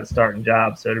still got a starting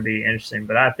job, so it'll be interesting.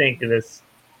 But I think this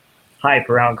hype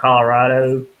around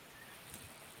Colorado,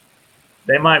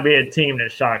 they might be a team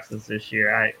that shocks us this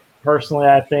year. I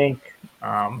think,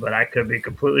 but I could be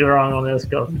completely wrong on this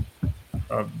because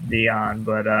of Dion.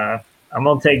 But I'm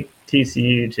going to take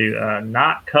TCU to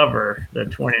not cover the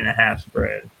 20.5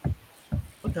 spread.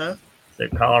 Okay. So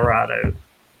Colorado.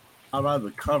 I'd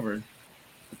rather cover.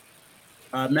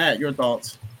 Matt, your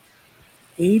thoughts?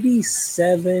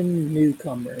 87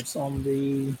 newcomers on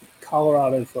the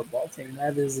Colorado football team.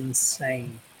 That is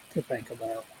insane to think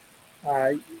about.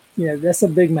 That's a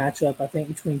big matchup, I think,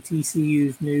 between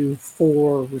TCU's new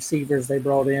 4 receivers they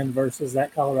brought in versus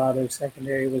that Colorado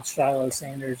secondary with Shiloh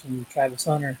Sanders and Travis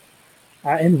Hunter.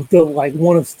 And like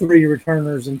one of 3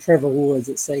 returners and Trevor Woods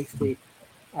at safety.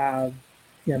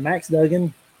 Max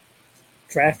Duggan,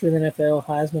 drafted NFL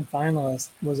Heisman finalist,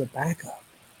 was a backup.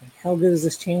 Like, how good is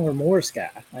this Chandler Morris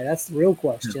guy? Like, that's the real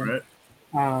question.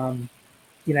 Right.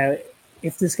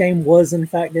 If this game was in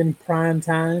fact in prime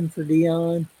time for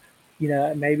Dion,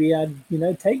 maybe I'd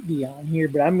take Dion here,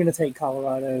 but I'm going to take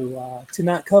Colorado to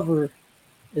not cover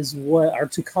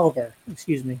to cover.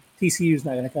 Excuse me, TCU's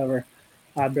not going to cover,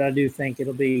 but I do think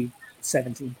it'll be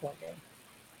 17-point game.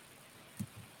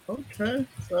 Okay,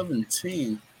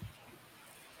 17.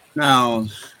 Now,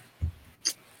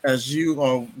 as you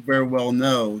all very well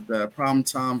know, that Prime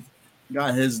Time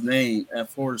got his name at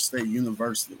Florida State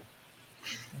University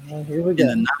Here we in go.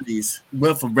 the 90s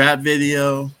with a rap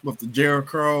video, with the Jericho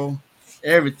Curl,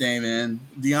 everything, man.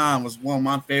 Deion was one of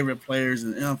my favorite players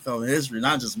in NFL history,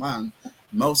 not just mine,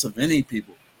 most of any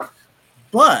people.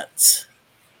 But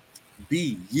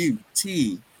BUT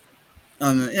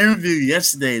on an interview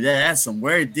yesterday, they asked him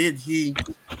where did he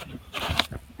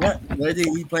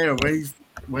play or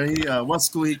what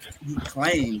school he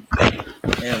claimed.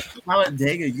 And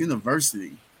Talladega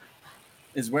University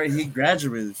is where he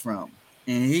graduated from,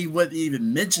 and he wouldn't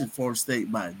even mention Florida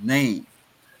State by name.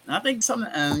 And I think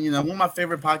something, and one of my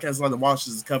favorite podcasts I like to watch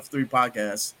is the Cup Three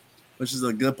podcast, which is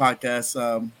a good podcast.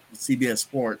 With CBS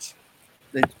Sports,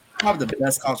 they probably the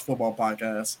best college football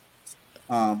podcast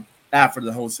after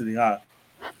the whole City High.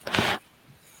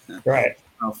 Right.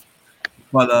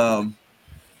 But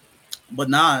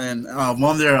and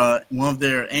one of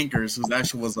their anchors, who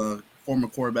actually was a former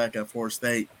quarterback at Florida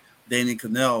State, Danny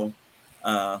Cannell,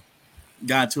 got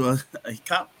into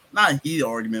not a heated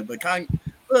argument, but kind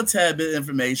of a tad bit of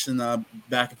information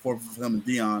back and forth with him and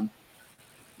Deion.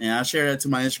 And I shared that to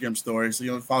my Instagram story.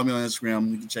 So follow me on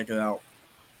Instagram, you can check it out.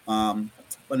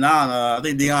 But now I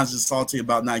think Deion's just salty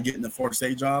about not getting the Florida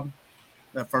State job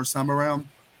that first time around.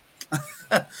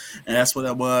 And that's what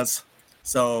that was.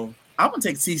 So I'm gonna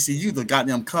take TCU the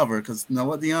goddamn cover, because you know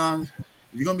what, Deion? If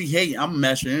you're gonna be hating, I'm gonna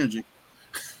match your energy.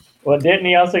 Well, didn't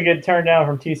he also get turned down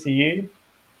from TCU?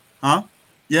 Huh?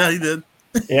 Yeah, he did.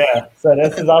 Yeah. So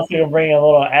this is also going to bring a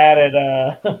little added.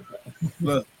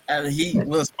 Look, added heat, a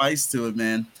little spice to it,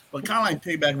 man. But kind of like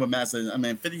piggyback what Matt said. I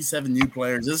mean, 57 new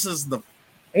players. This is the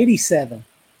 87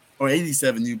 or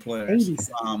 87 new players.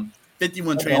 87.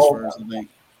 51 transfers, I think.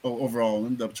 Overall,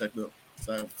 let me double check that.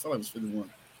 So I feel like it was 51.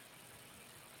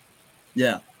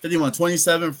 Yeah, 51,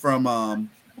 27 from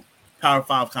Power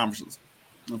 5 conferences.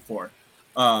 4.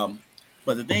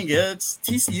 But the thing is,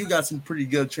 TCU got some pretty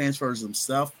good transfers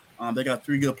themselves. They got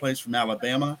 3 good players from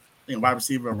Alabama. I think wide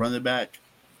receiver, a running back,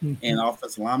 and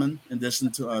offensive lineman, in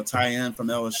addition to a tight end from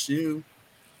LSU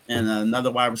and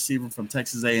another wide receiver from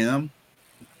Texas A&M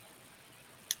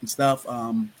and stuff.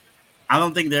 I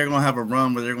don't think they're going to have a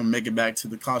run where they're going to make it back to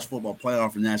the college football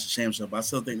playoff or national championship. I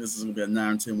still think this is going to be a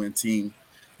 9-10 win team,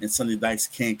 and Sonny Dykes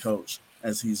can coach,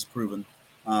 as he's proven.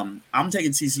 I'm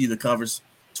taking TCU to covers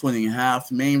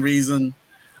 20.5. Main reason,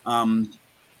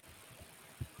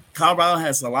 Colorado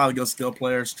has a lot of good skill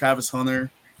players. Travis Hunter,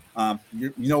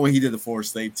 you know what he did at Florida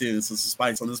State too. So some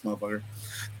spikes on this motherfucker,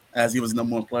 as he was the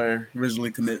 #1 player,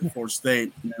 originally committed to Florida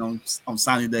State. On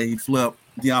signing day,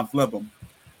 Deion flipped him.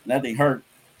 And that thing hurt.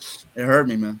 It hurt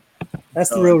me, man. That's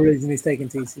the real reason he's taking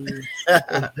TCU.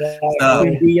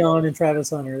 Deion and Travis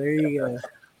Hunter. There you go.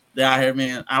 Yeah, I hear,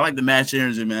 man. I like to match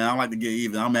energy, man. I don't like to get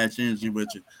even. I'll match energy with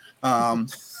you.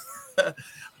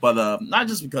 But not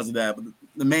just because of that, but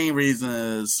the main reason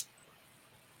is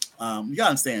you gotta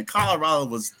understand, Colorado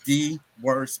was the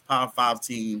worst Power 5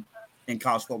 team in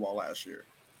college football last year.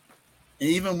 And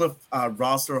even with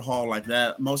roster haul like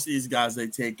that, most of these guys they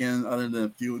take in, other than a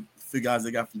few guys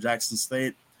they got from Jackson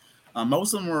State,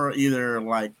 most of them were either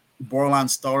like borderline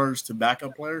starters to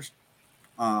backup players.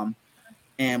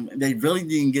 And they really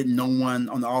didn't get no one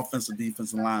on the offensive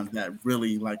defensive line that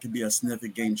really could be a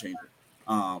significant game changer.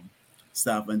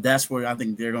 Stuff. And that's where I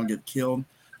think they're gonna get killed.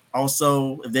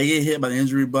 Also, if they get hit by the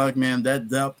injury bug, man, that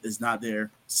depth is not there.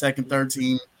 Second, third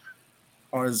team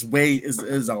is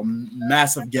a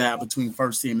massive gap between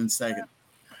first team and second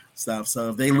stuff. So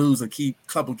if they lose a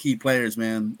couple key players,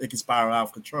 man, it can spiral out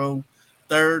of control.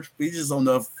 Third, we just don't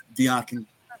know if Deion can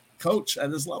coach at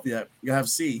this level yet. You have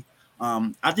to see.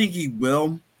 I think he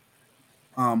will,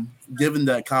 given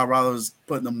that Colorado is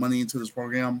putting the money into this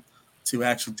program to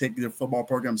actually take their football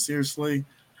program seriously.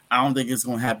 I don't think it's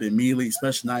going to happen immediately,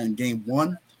 especially not in game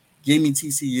 1. Give me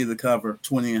TCU to cover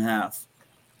 20.5. I think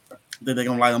they're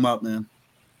going to light them up, man.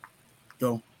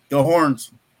 Go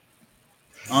Horns.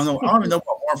 I don't even know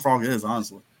what Horn Frog is,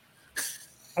 honestly.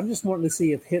 I'm just wanting to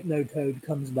see if Hypnotoad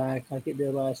comes back like it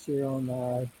did last year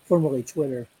on formerly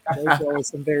Twitter. Those are always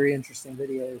some very interesting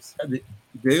videos.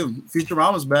 Dude,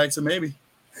 Futurama's back, so maybe.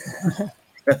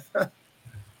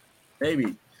 Maybe.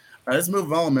 All right, let's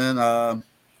move on, man.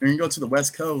 We're going to go to the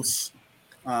West Coast.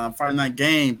 Friday night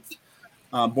game.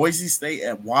 Boise State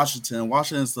at Washington.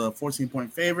 Washington's the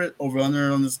 14-point favorite.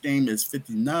 Over-under on this game is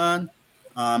 59.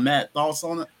 Matt, thoughts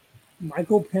on it?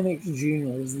 Michael Penix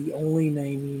Jr. is the only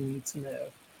name you need to know.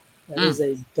 That is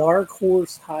a dark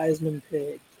horse Heisman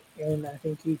pick, and I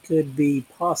think he could be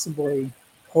possibly,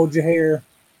 hold your hair,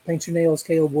 paint your nails,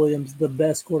 Caleb Williams, the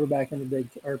best quarterback in the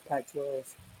Pac-12.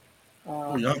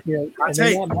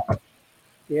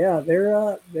 Yeah,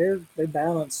 they're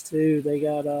balanced too. They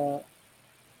got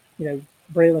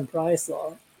Braylon Price,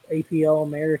 APL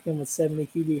American with 70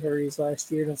 QB hurries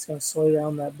last year, and it's going to slow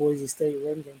down that Boise State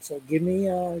run game. So give me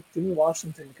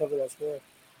Washington to cover that spread.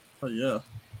 Oh yeah.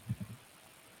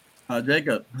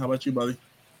 Jacob, how about you, buddy?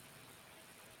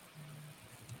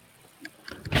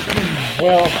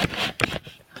 Well,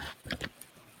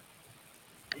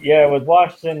 yeah, with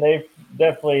Washington, they've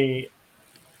definitely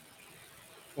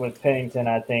with Pennington,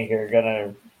 I think are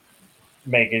gonna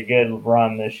make a good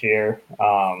run this year.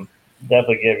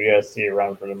 Definitely give USC a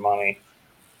run for the money.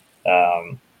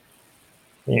 Um,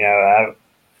 I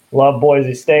love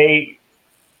Boise State,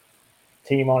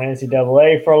 team on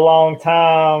NCAA for a long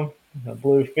time, the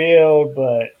blue field,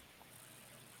 but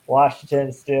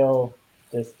Washington still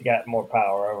just got more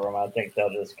power over them. I think they'll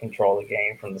just control the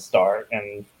game from the start.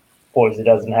 And Boise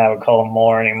doesn't have a Cullen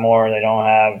Moore anymore. They don't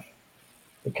have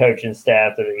the coaching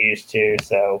staff that they're used to.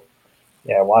 So,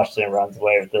 yeah, Washington runs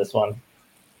away with this one.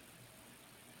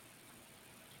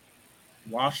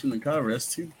 Washington cover.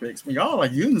 That's two picks. Man, y'all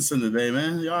like unison today,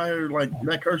 man. Y'all here like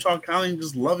that Kershaw County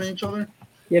just loving each other.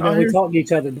 Yeah, man, Out we here. talked to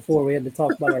each other before. We had to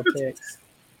talk about our picks.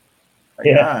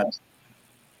 Yeah.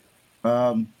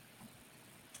 Um,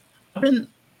 I've been.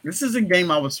 This is a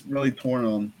game I was really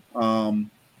torn on.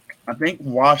 I think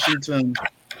Washington.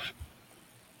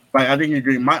 Like I think you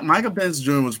agree. Michael Penix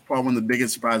Jr. was probably one of the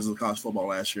biggest surprises of college football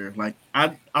last year. Like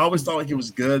I always thought he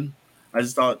was good. I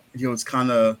just thought he was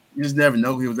kind of. You just never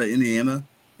know he was at Indiana.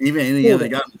 Even Indiana, they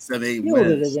got him 7-8 Killed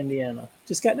it at wins. Indiana.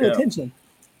 Just got no Yeah, attention.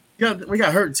 yeah, we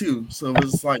got hurt too. So it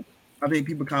was like I think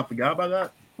people kind of forgot about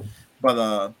that.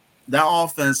 But that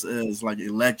offense is like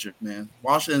electric, man.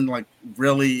 Washington like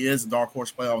really is a dark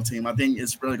horse playoff team. I think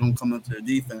it's really going to come into the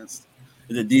defense.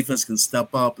 If the defense can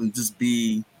step up and just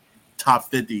be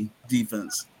top 50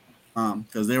 defense,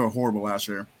 because they were horrible last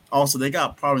year. Also, they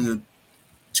got probably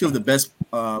two of the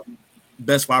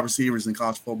best wide receivers in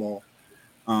college football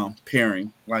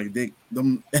pairing. Like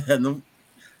them,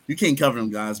 you can't cover them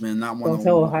guys, man. Not one Don't on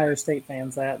tell one. Ohio State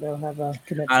fans that. They'll have a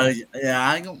connection.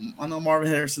 I know Marvin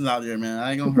Harrison's out there, man.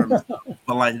 I ain't gonna hurt myself.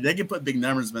 But like they can put big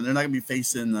numbers, man. They're not gonna be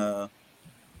facing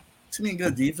too many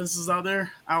good defenses out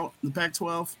there out in the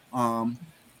Pac-12.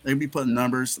 They'll be putting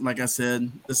numbers. Like I said,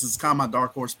 this is kind of my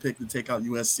dark horse pick to take out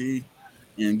USC.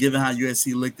 And given how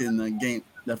USC looked in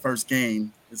that first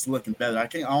game, it's looking better. I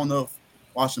don't know if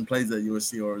Washington plays at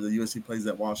USC or the USC plays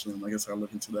at Washington. I guess I'll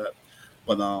look into that.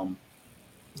 But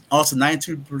also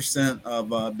 92%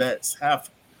 of bets have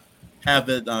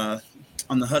it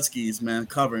on the Huskies, man,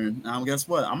 covering. Guess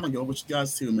what? I'm gonna go with you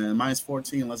guys too, man. Minus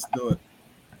 14. Let's do it.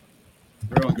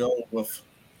 We're gonna go with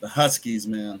the Huskies,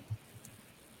 man,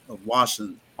 of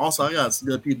Washington. Also, I got some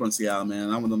good people in Seattle, man.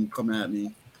 I want them to come at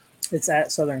me. It's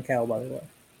at Southern Cal, by the way.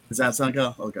 Is that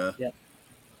Sunco? Okay. Yep.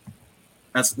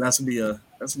 That's gonna be a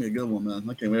good one, man.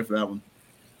 I can't wait for that one.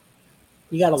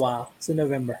 You got a while. It's in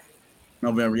November.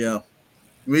 November, yeah.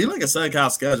 I mean, you look at Southern Cal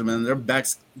schedule, man. Their back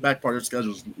part of their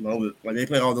schedule is loaded. Like they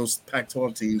play all those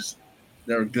Pac-12 teams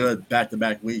that are good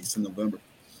back-to-back weeks in November.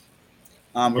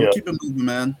 We'll keep it moving,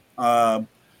 man.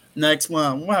 Next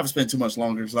one, we won't have to spend too much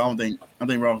longer because I think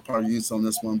we're all probably used on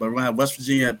this one. But we're gonna have West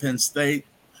Virginia at Penn State.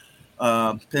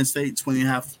 Penn State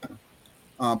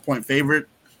 20.5 point favorite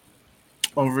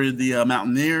over the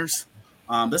Mountaineers.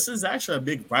 This is actually a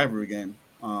big rivalry game.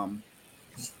 Not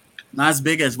as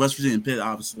big as West Virginia and Pitt,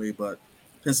 obviously, but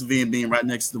Pennsylvania being right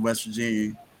next to West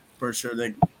Virginia, for sure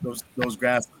those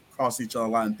grass cross each other a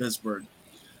lot in Pittsburgh.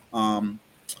 I'm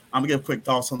gonna give quick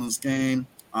thoughts on this game.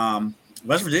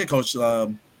 West Virginia coach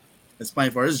is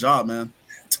playing for his job, man.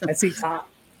 That seat's hot.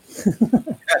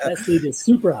 That seat is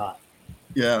super hot.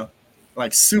 Yeah,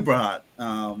 like super hot.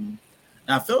 And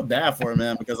I feel bad for him,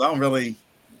 man, because I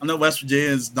know West Virginia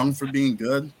is known for being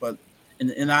good, but in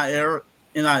the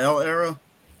NIL era,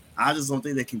 I just don't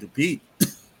think they can compete.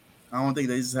 I don't think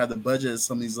they just have the budget as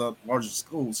some of these larger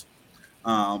schools.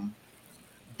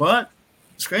 But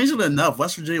strangely enough,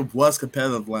 West Virginia was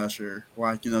competitive last year.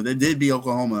 Like, they did beat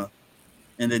Oklahoma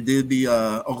and they did beat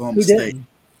Oklahoma Who State. didn't?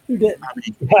 Who didn't? I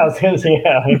mean, I was going to say,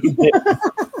 yeah.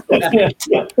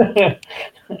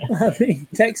 I mean,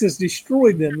 Texas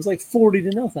destroyed them. It was like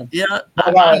 40-0. Yeah,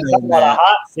 I got a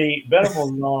hot seat.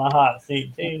 Venables on a hot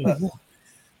seat too.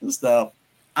 Stuff.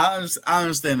 I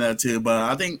understand that too, but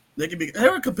I think they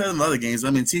were competitive in other games.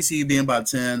 I mean, TCU being by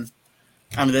 10.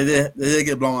 I mean, they did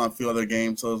get blown out a few other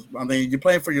games. So I mean, you're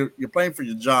playing for your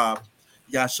job.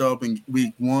 You got to show up in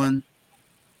week 1.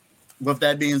 With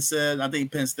that being said, I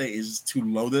think Penn State is just too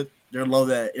loaded. They're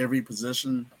loaded at every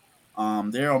position.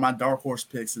 They are my dark horse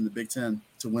picks in the Big Ten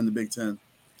to win the Big Ten.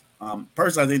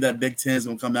 Personally, I think that Big Ten is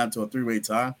going to come down to a 3-way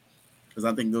tie. because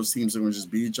I think those teams are going to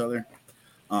just beat each other.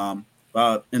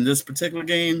 But in this particular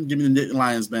game, give me the Nittany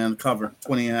Lions, man. Cover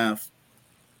 20.5.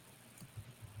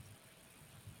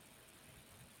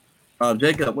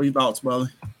 Jacob, what are your thoughts,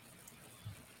 brother?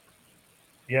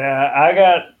 Yeah, I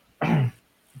got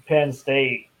Penn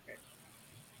State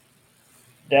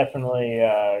definitely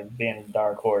being a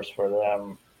dark horse for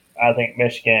them. I think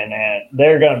Michigan, and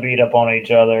they're going to beat up on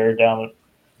each other.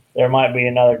 There might be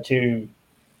another 2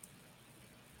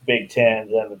 Big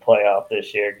Tens in the playoff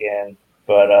this year again,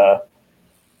 but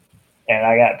and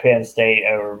I got Penn State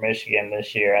over Michigan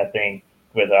this year. I think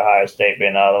with Ohio State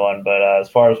being another one, but as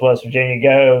far as West Virginia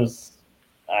goes,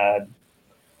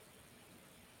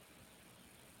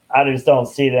 I just don't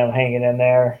see them hanging in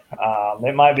there.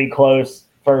 It might be close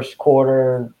first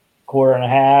quarter and a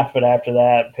half, but after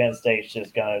that, Penn State's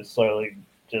just going to slowly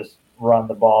just run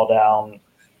the ball down,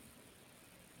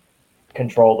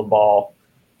 control the ball,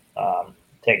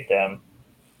 take them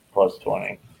plus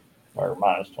 20 or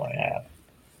minus 20.5.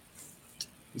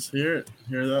 Let's hear it.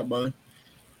 Hear that, brother.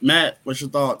 Matt, what's your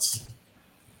thoughts?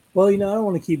 Well, I don't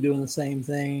want to keep doing the same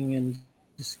thing and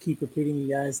just keep repeating you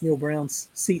guys. Neil Brown's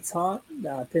seat's hot.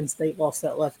 Penn State lost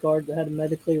that left guard that had to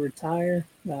medically retire.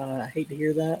 I hate to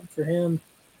hear that for him.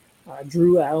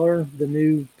 Drew Aller, the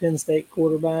new Penn State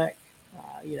quarterback,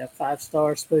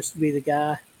 5-star, supposed to be the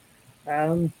guy.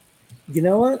 You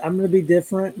know what? I'm going to be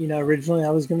different. Originally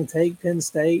I was going to take Penn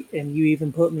State, and you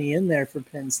even put me in there for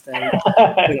Penn State. But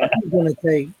I'm going to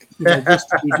take, just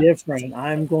to be different,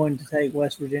 I'm going to take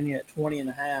West Virginia at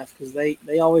 20.5 because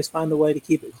they always find a way to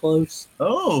keep it close.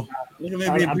 Oh, look at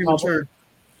me being premature.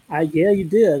 Yeah, you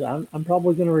did. I'm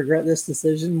probably going to regret this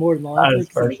decision more than likely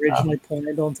because I originally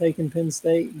planned on taking Penn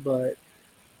State, but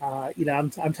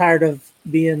I'm tired of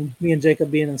me and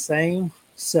Jacob being the same.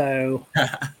 So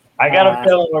I got a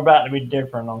feeling we're about to be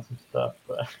different on some stuff,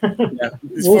 but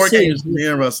these we'll 4 games be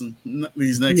interesting.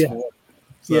 These next 4.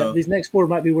 So. Yeah, these next 4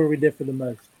 might be where we differ the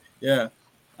most. Yeah,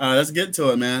 let's get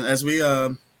to it, man. As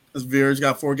viewers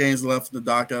got 4 games left in the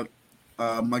docket.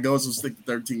 My goal is to stick to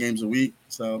 13 games a week,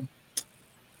 so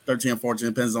 13 and 14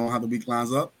 depends on how the week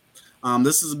lines up.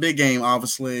 This is a big game,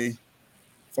 obviously,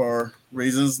 for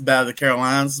reasons. Battle of the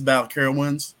Carolinas, Battle of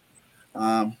Carolines,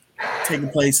 taking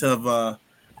place of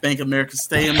Bank of America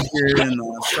Stadium here in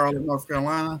Charlotte, North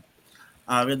Carolina.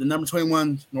 We had the number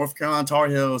 21 North Carolina Tar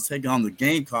Heels taking on the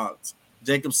Gamecocks,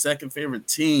 Jacob's second favorite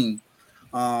team.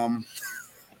 We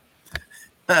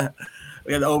got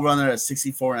the over-under at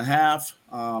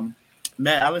 64.5.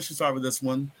 Matt, I'll let you start with this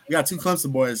one. We got 2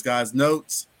 Clemson boys, guys.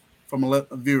 Notes from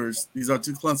viewers. These are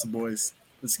 2 Clemson boys.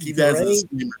 Let's keep that as a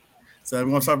disclaimer. So we're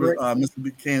going to start with Mr.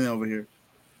 Buchanan over here.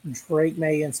 Drake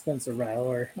May and Spencer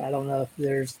Rattler. I don't know if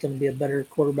there's going to be a better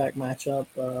quarterback matchup.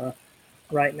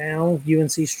 Right now,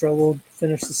 UNC struggled to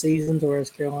finish the season,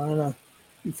 whereas Carolina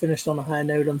finished on a high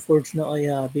note, unfortunately,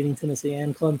 beating Tennessee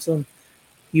and Clemson.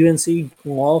 UNC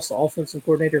lost offensive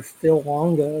coordinator Phil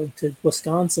Longo to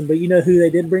Wisconsin, but you know who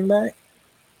they did bring back?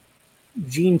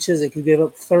 Gene Chizik, who gave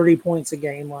up 30 points a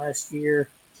game last year.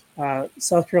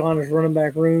 South Carolina's running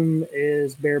back room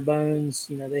is bare bones.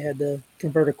 They had to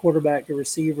convert a quarterback to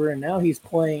receiver, and now he's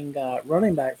playing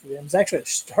running back for them. He's actually a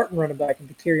starting running back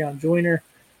into Kerryon Joyner.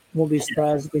 Won't be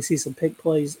surprised if we see some pick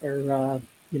plays or,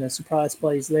 surprise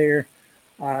plays there.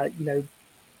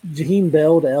 Jaheim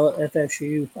Bell to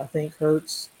FSU, I think,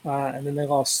 hurts. And then they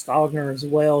lost Stogner as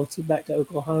well back to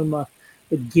Oklahoma.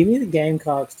 But give me the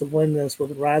Gamecocks to win this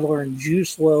with Rattler and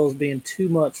Juice Wells being too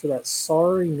much for that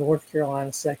sorry North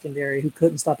Carolina secondary who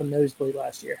couldn't stop a nosebleed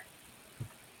last year.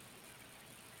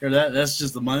 Hear that? That's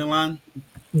just the money line?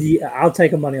 Yeah, I'll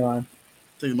take a money line.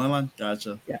 Take the money line?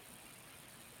 Gotcha. Yeah.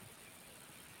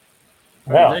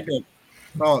 Well, Jacob,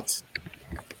 thoughts?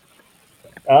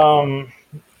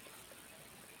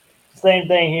 Same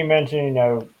thing he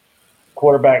mentioned,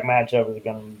 quarterback matchup is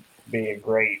going to be a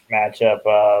great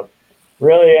matchup.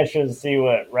 Really interested to see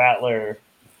what Rattler,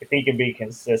 if he can be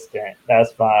consistent.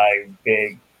 That's my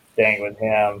big thing with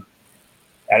him.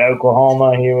 At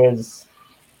Oklahoma, he was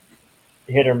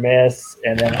hit or miss,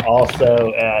 and then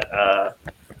also at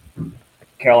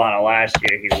Carolina last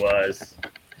year, he was.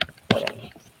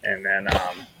 And then,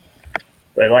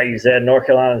 but like you said, North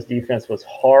Carolina's defense was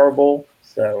horrible.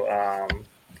 So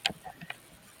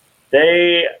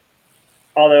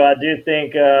although I do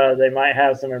think they might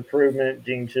have some improvement,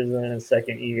 Gene Chisholm in his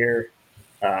second year.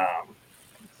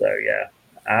 So, yeah,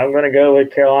 I'm going to go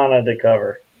with Carolina to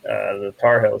cover the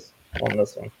Tar Heels on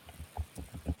this one.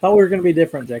 Thought we were going to be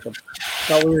different, Jacob.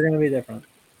 Thought we were going to be different.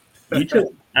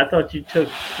 I thought you took.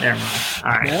 Never mind.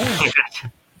 All right. No.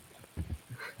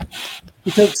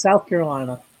 You took South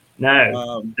Carolina.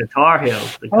 No, the Tar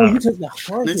Heels. Oh, you took the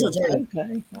Tar He took Heels. the Tar Heels.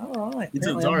 Okay, all right. He took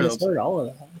Apparently, the I've Tar Heels. misheard all of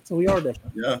that. So we are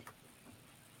different. Yeah.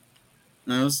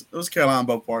 And it was Carolina on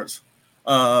both parts.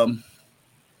 For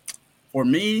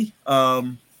me,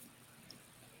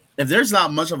 if there's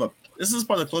not much of a, this is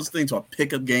probably the closest thing to a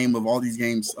pickup game of all these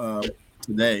games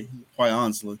today. Quite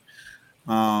honestly,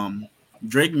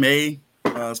 Drake May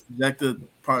is projected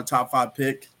probably top 5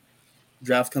 pick.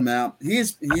 Draft come out.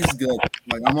 He's good.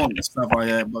 Like I'm on stuff like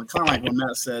that, but kind of like what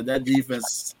Matt said, that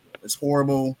defense is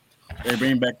horrible. They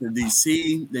bring back the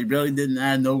DC. They really didn't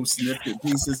add no significant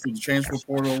pieces to the transfer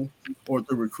portal or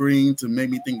the recruiting to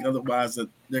make me think otherwise that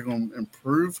they're going to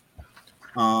improve,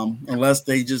 unless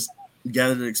they just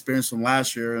gather the experience from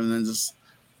last year and then just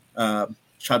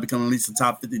try to become at least a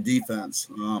top 50 defense.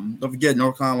 Don't forget,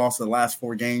 North Carolina lost the last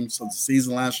 4 games of the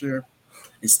season last year.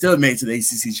 It still made it to the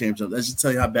ACC championship. That should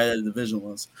tell you how bad that division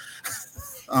was.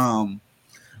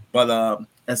 But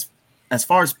as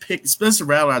far as pick, Spencer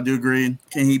Rattler, I do agree.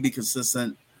 Can he be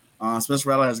consistent? Spencer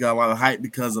Rattler has got a lot of hype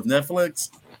because of Netflix,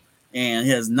 and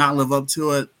he has not lived up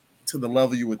to it to the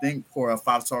level you would think for a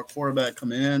 5-star quarterback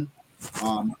coming in.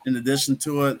 In addition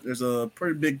to it, there's a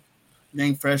pretty big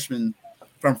name freshman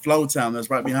from Flowtown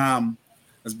that's right behind him,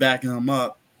 that's backing him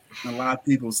up. And a lot of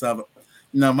people have,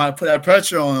 might put that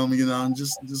pressure on him, and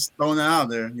just throwing it out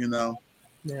there,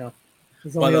 Yeah.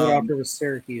 His only other offer was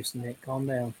Syracuse, Nick. Calm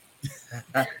down.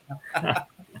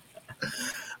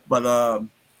 But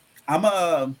I'm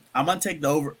gonna take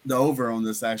the over on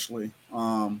this actually.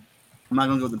 I'm not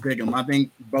gonna go to pick him. I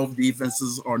think both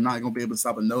defenses are not gonna be able to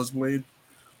stop a nosebleed.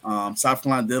 South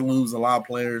Carolina did lose a lot of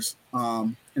players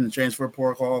in the transfer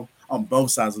protocol on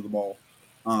both sides of the ball.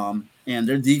 And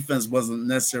their defense wasn't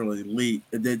necessarily elite.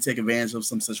 It did take advantage of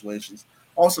some situations.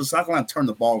 Also, South Carolina turned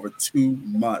the ball over too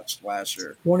much last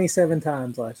year. 27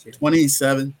 times last year.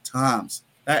 27 times.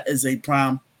 That is a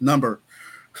prime number.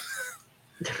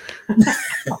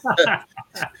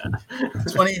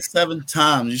 27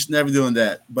 times. You should never be doing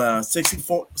that. But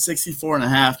 64 and a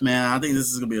half, man. I think this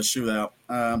is going to be a shootout.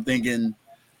 I'm thinking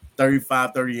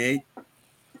 35-38,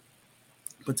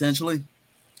 potentially.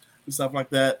 And stuff like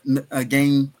that. A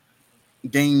game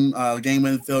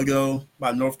winning field goal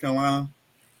by North Carolina.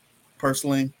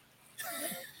 Personally,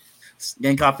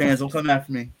 Gamecock fans, don't come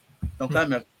after me. Don't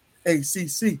come after me.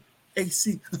 ACC.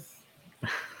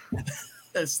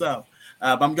 That's stuff.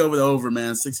 But I'm going with the over,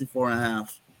 man. 64 and a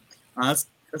half.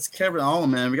 Let's cover it all,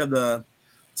 man. We got the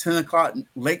 10 o'clock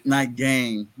late night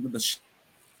game with the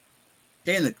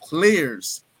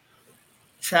Clears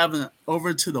traveling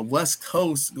over to the West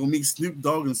Coast, go meet Snoop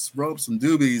Dogg and throw up some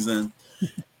doobies, and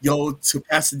go to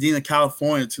Pasadena,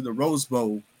 California, to the Rose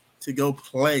Bowl to go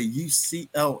play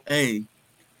UCLA.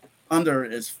 Under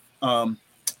is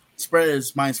spread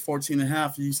is minus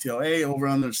 14.5 UCLA, over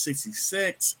under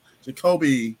 66.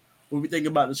 Jacoby, what do we think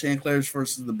about the Chanticleers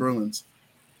versus the Bruins?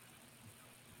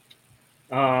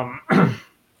 Traveling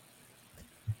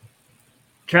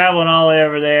all the way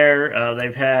over there,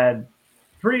 they've had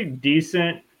pretty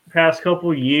decent past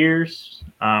couple years.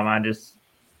 I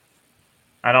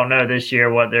don't know this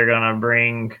year what they're gonna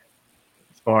bring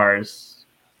as far as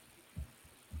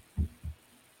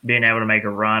being able to make a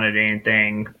run at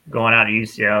anything. Going out to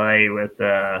UCLA with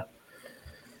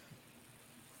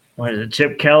what is it,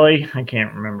 Chip Kelly? I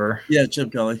can't remember. Yeah,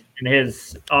 Chip Kelly. And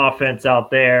his offense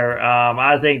out there,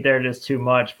 I think they're just too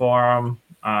much for him.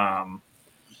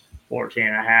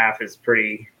 14.5 is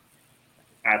pretty.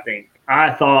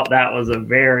 I thought that was a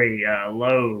very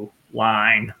low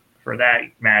line for that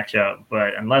matchup,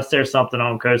 but unless there's something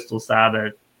on Coastal side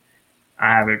that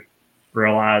I haven't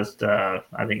realized, I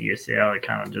think UCLA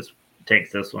kind of just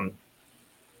takes this one.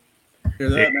 Hear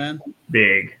that, man?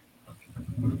 Big.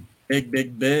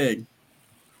 Everything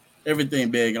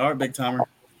big. All right, big timer.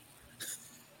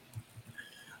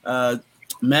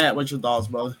 Matt, what's your thoughts,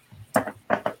 brother?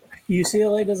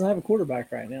 UCLA doesn't have a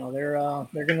quarterback right now. They're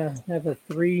gonna have a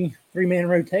three-man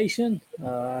rotation.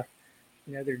 Their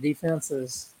defense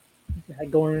is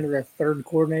going into their third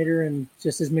coordinator in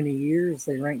just as many years.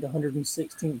 They ranked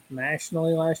 116th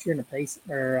nationally last year in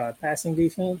the passing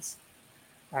defense.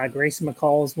 Grayson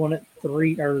McCall's won it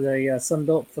the Sun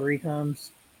Belt 3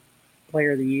 times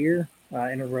Player of the Year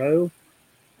in a row.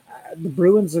 The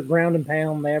Bruins are ground and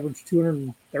pound. They averaged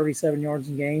 237 yards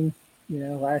a game,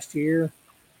 last year.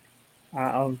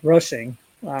 Rushing.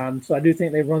 So I do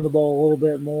think they've run the ball a little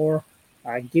bit more.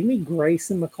 Give me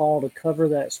Grayson McCall to cover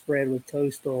that spread with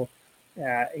Coastal.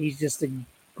 He's just a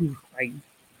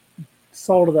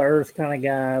salt of the earth kind of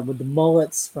guy with the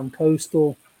mullets from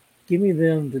Coastal. Give me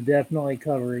them to definitely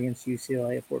cover against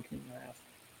UCLA at 14.5.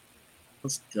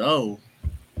 Let's go.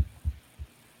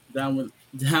 Down with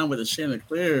down with the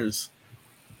Chanticleers.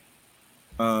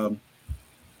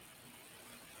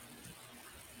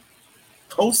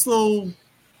 Coastal,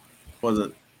 was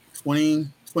it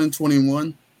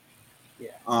 2021?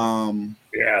 Yeah.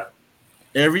 Yeah.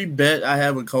 Every bet I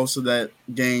had with Coastal that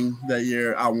game that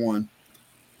year, I won.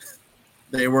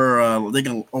 They were, I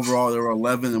think overall they were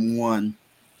 11-1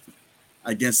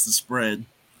 against the spread.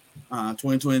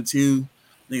 2022,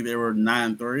 I think they were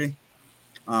 9-3.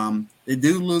 They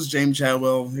do lose James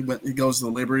Chadwell. He goes to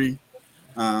the Liberty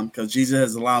because Jesus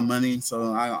has a lot of money,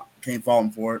 so I can't fault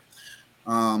him for it.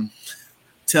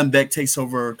 Tim Beck takes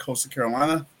over Coastal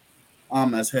Carolina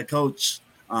as head coach.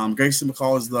 Grayson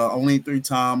McCall is the only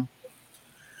 3-time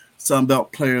Sun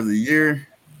Belt Player of the Year.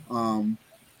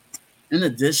 In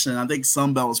addition, I think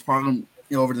Sun Belt is probably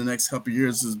over the next couple of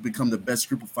years has become the best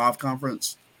Group of 5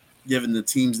 conference, given the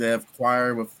teams they have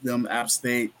acquired with them, App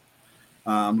State,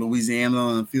 Louisiana,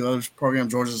 and a few other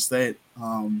programs, Georgia State.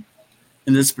 In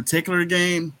this particular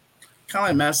game, kind of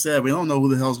like Matt said, we don't know who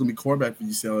the hell is going to be quarterback for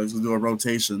UCLA. He's going to do a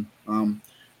rotation. We're going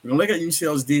to look at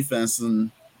UCLA's defense,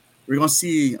 and we're going to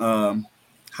see how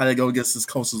they go against this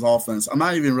Coastal's offense. I'm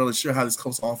not even really sure how this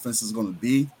Coastal offense is going to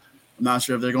be. I'm not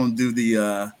sure if they're going to do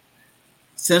the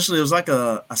essentially it was like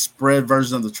a spread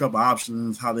version of the triple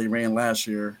options, how they ran last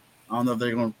year. I don't know if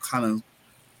they're going to kind of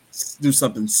do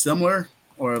something similar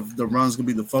or if the run's going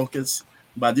to be the focus.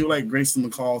 But I do like Grayson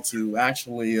McCall to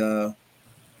actually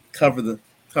cover the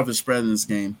spread in this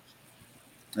game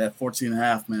at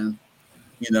 14.5, man.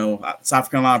 South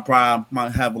Carolina Pride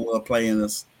might have a little play in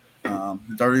this.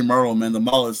 Dirty Myrtle, man, the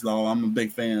mullets, though, I'm a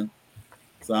big fan.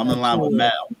 So I'm in line with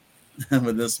Matt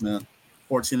with this, man.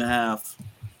 14.5.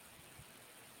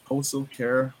 Coastal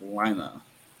Carolina.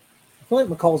 I feel like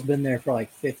McCall's been there for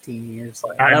like 15 years.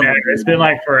 I know. It's been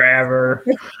like forever.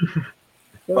 I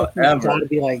feel like he's got to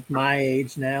be like my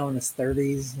age now, in his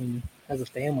 30s, and has a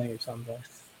family or something.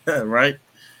 Yeah, right?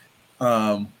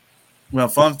 Well,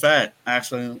 fun fact,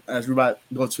 actually, as we're about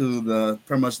to go to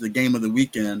pretty much the game of the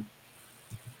weekend,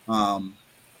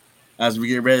 as we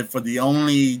get ready for the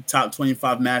only top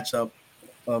 25 matchup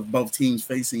of both teams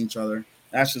facing each other.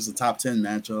 That's just a top 10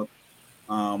 matchup.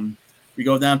 We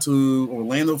go down to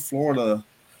Orlando, Florida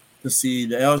to see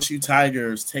the LSU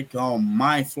Tigers take on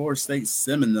my Florida State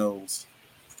Seminoles.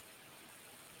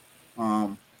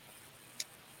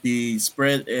 The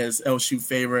spread is LSU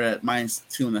favorite at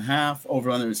 -2.5. Over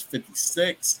under is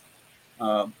 56.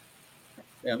 Yeah,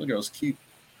 the girl's cute.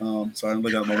 Sorry, I'm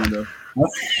looking out my window.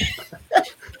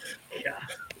 Yeah.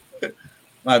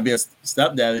 Might be a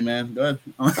stepdaddy, man. Go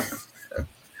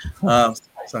ahead.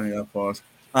 Sorry, I paused.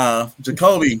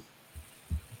 Jacoby,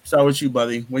 start with you,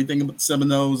 buddy. What do you think about the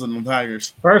Seminoles and the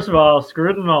Tigers? First of all,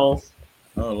 screw the Noles.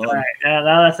 Oh, Lord. All right,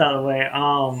 now that's out of the way.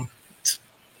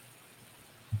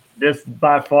 This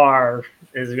by far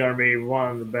is going to be one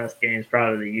of the best games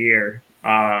probably of the year.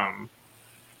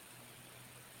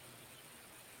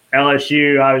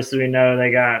 LSU, obviously, we know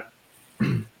they got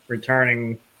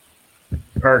returning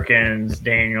Perkins,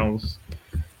 Daniels,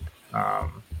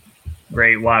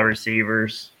 great wide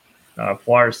receivers.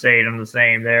 Florida State, I'm the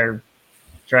same there.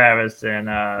 Travis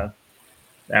and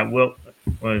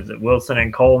Wilson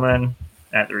and Coleman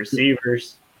at the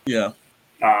receivers. Yeah.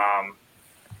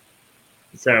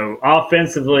 So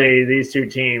offensively, these two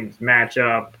teams match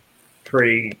up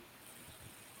pretty.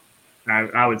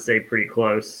 I would say pretty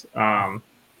close.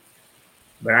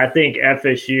 But I think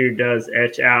FSU does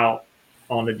etch out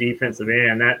on the defensive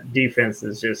end. That defense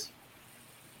is just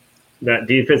that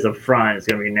defensive front is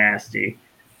going to be nasty.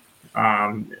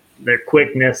 Their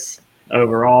quickness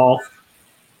overall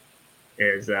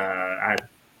is I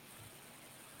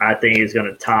think is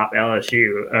going to top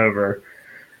LSU over.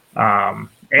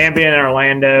 And being in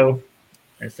Orlando,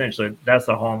 essentially that's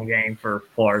a home game for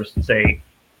Florida State,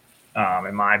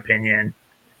 in my opinion.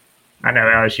 I know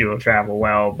LSU will travel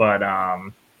well, but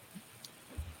I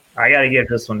got to give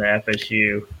this one to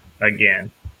FSU again.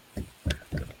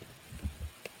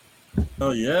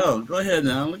 Oh, yeah. Go ahead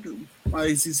now. Look at my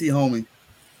ACC homie.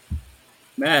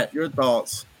 Matt, your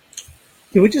thoughts?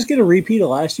 Can we just get a repeat of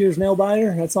last year's nail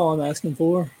biter? That's all I'm asking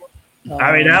for.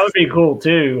 I mean, that would be cool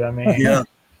too. I mean, yeah.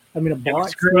 I mean, a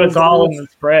blocked screw us all in the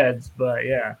spreads, but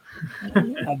yeah.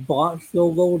 A blocked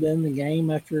field goal to end the game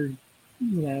after,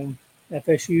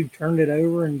 FSU turned it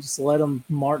over and just let them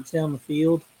march down the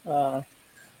field, and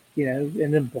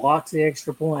then blocks the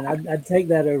extra point. I'd take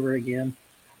that over again.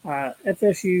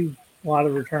 FSU, a lot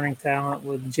of returning talent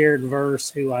with Jared Verse,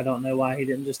 who I don't know why he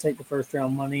didn't just take the first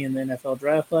round money in the NFL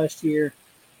draft last year.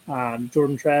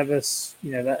 Jordan Travis,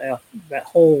 that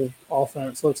whole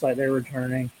offense looks like they're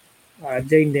returning.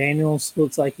 Jaden Daniels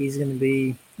looks like he's going to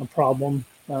be a problem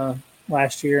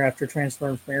last year after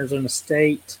transferring from Arizona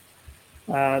State.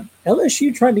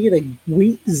 LSU tried to get a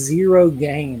week 0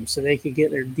 game so they could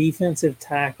get their defensive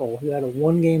tackle, who had a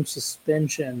 1-game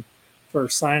suspension for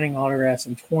signing autographs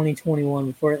in 2021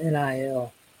 before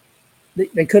NIL.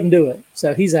 They couldn't do it,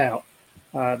 so he's out.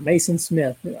 Mason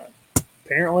Smith,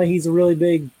 apparently he's a really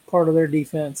big part of their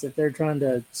defense if they're trying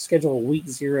to schedule a week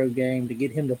 0 game to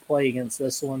get him to play against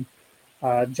this one.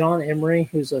 John Emery,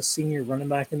 who's a senior running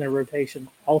back in their rotation,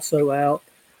 also out.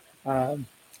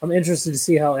 I'm interested to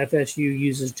see how FSU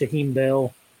uses Jaheim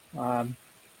Bell,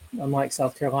 unlike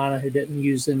South Carolina, who didn't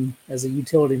use him as a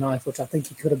utility knife, which I think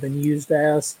he could have been used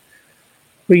as.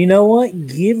 But you know what?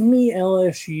 Give me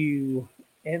LSU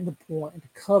and the point to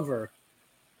cover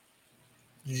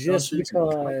just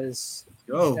because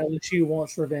LSU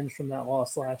wants revenge from that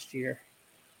loss last year.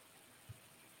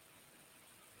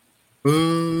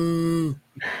 Boo.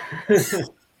 There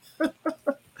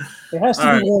has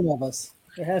to be one of us.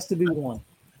 There has to be one.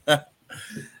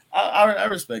 I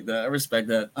respect that. I respect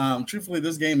that. Truthfully,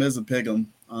 this game is a pick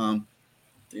 'em.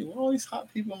 Dude, what are all these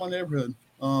hot people in my neighborhood?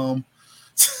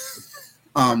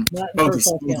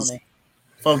 Focus, Nick.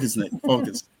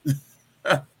 Focus.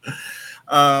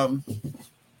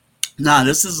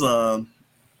 This is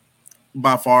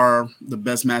by far the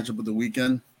best matchup of the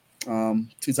weekend. 2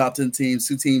 top 10 teams,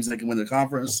 2 teams that can win the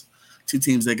conference, 2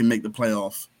 teams that can make the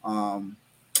playoff.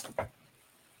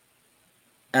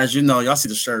 As you know, y'all see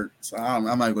the shirt, so I'm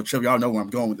not going to trip. Y'all know where I'm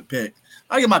going with the pick.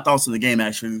 I'll get my thoughts on the game,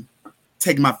 actually,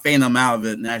 taking my fandom out of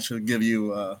it and actually give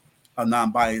you a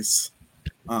non-biased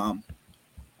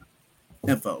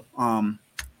info. I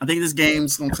think this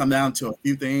game's going to come down to a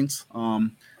few things.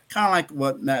 Kind of like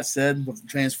what Matt said with the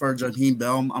transfer, Jaheim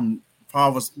Bell. I'm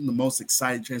probably was the most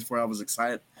excited transfer. I was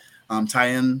excited.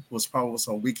 Tie-in was probably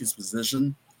our weakest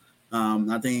position.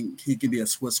 I think he could be a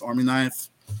Swiss Army knife.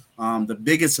 The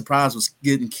biggest surprise was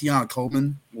getting Keon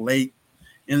Coleman late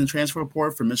in the transfer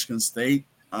report for Michigan State.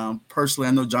 Personally,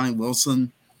 I know Johnny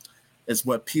Wilson is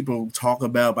what people talk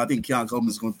about, but I think Keon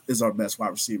Coleman is our best wide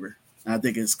receiver. And I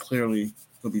think it's clearly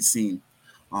going to be seen.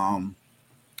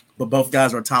 But both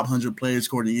guys are top 100 players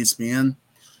according to ESPN.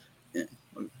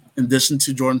 In addition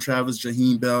to Jordan Travis,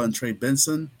 Jaheim Bell, and Trey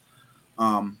Benson.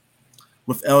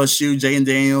 With LSU, Jaden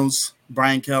Daniels,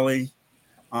 Brian Kelly,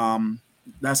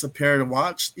 that's a pair to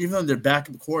watch. Even though they're back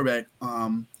at the quarterback,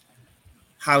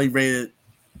 highly rated.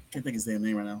 Can't think his damn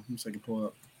name right now. I'm just I can pull it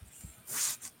up.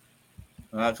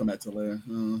 I'll come back to it later.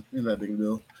 Ain't that big of a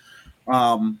deal.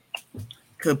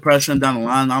 Could pressure him down the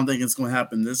line. I don't think it's going to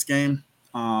happen this game.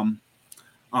 One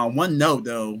note,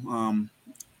 though, on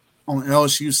the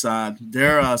LSU side,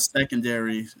 their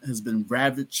secondary has been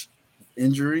ravaged with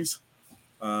injuries.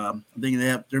 I think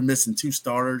they're missing 2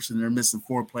 starters and they're missing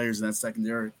 4 players in that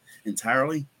secondary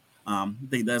entirely. I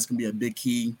think that's going to be a big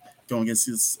key going against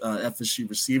these FSU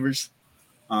receivers.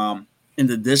 In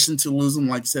addition to losing,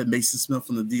 like I said, Mason Smith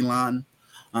on the D-line.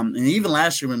 And even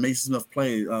last year when Mason Smith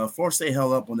played, Florida State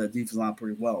held up on that defense line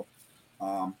pretty well.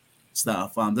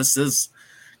 This is,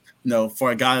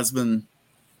 for a guy that's been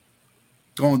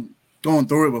going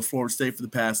through it with Florida State for the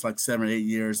past 7 or 8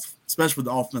 years, especially with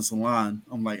the offensive line.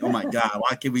 I'm like, oh my God,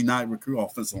 why can we not recruit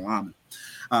offensive linemen?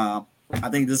 I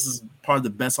think this is part of the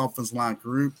best offensive line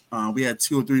group. We had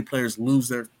 2 or 3 players lose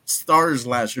their starters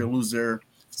last year, lose their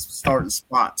starting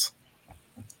spots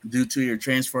due to your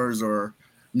transfers or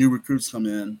new recruits come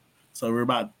in. So we're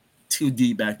about 2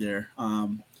 deep back there.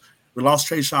 We lost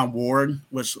Trayshawn Ward,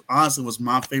 which honestly was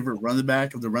my favorite running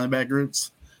back of the running back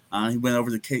groups. He went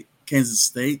over to Kansas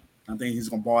State. I think he's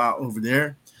going to ball out over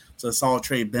there. So I saw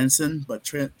Trey Benson, but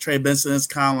Trey Benson is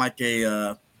kind of like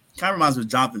kind of reminds me of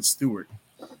Jonathan Stewart.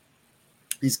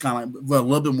 He's kind of a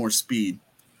little bit more speed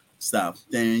stuff.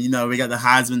 Then, we got the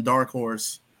Heisman dark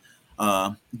horse,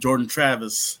 Jordan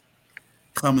Travis,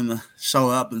 coming to show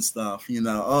up and stuff.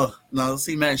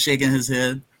 See Matt shaking his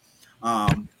head.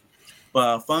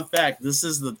 But fun fact, this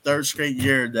is the 3rd straight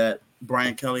year that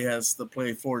Brian Kelly has to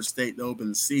play Florida State to open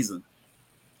the season.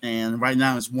 And right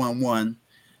now it's 1-1.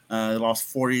 They lost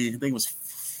 40, I think it was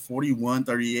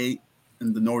 41-38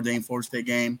 in the Notre Dame Florida State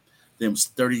game. Then it was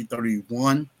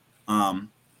 30-31. The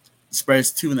spread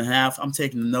is 2.5. I'm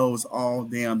taking the nose all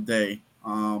damn day.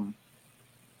 Florida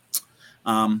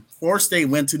State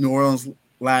went to New Orleans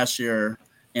last year,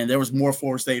 and there was more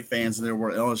Florida State fans than there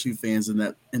were LSU fans in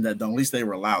that dome. At least they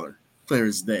were louder, clear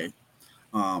as day.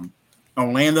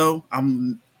 Orlando,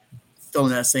 I'm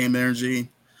feeling that same energy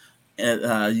at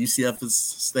UCF's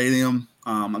stadium.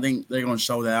 I think they're going to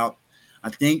show that out. I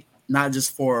think not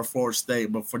just for Florida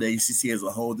State, but for the ACC as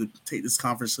a whole to take this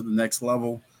conference to the next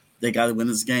level, they got to win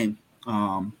this game.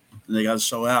 And they got to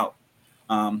show out.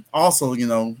 Also,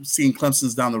 seeing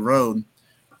Clemson's down the road,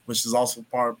 which is also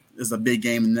is a big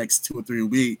game in the next 2 or 3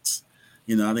 weeks.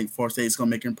 I think Florida State's going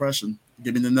to make an impression.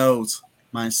 Give me the nose,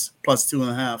 minus plus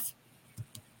 2.5.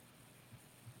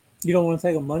 You don't want to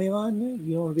take a money line, man?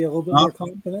 You don't want to be a little bit more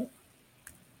confident?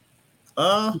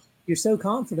 You're so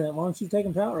confident. Why don't you take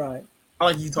them outright? I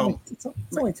like you talking. It's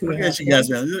only 2.5. Look at you guys,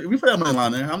 man. We put that money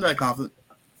line there. I'm that confident.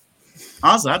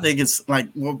 Honestly, I think it's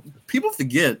people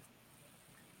forget.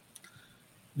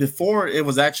 Before it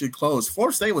was actually closed,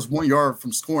 Florida State was 1 yard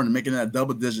from scoring and making that a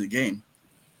double-digit game.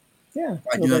 Yeah,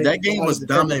 that game was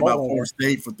dominated by Florida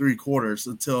State for 3 quarters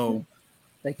until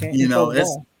they can't control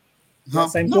the ball.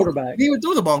 Same quarterback. He even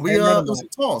threw the ball. It was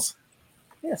toss.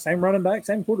 Yeah, same running back,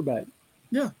 same quarterback.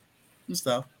 Yeah, and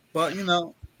stuff. But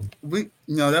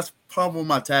that's probably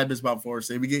my tad bits about Florida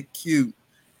State. We get cute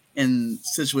in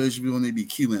situations we want to be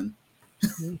cute in.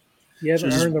 You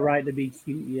haven't earned the right to be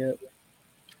cute yet.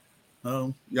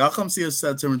 Oh, y'all come see us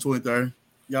September 23rd.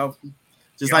 Y'all,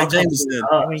 just like James said.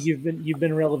 I mean, you've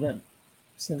been relevant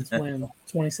since when?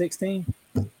 2016.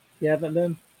 You haven't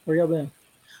been. Where y'all been?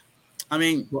 I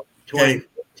mean,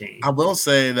 I will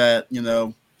say that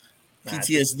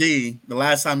PTSD. The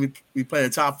last time we played a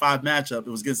top 5 matchup,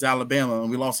 it was against Alabama, and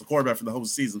we lost the quarterback for the whole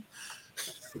season.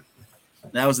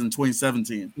 That was in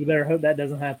 2017. You better hope that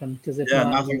doesn't happen, because if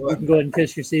not, you can go ahead and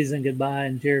kiss your season goodbye,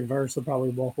 and Jared Verse will probably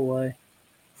walk away.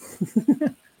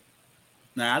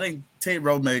 I think Tate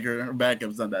Roadmaker, her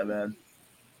backup's not that bad.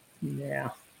 Yeah.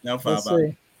 No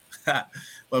problem. But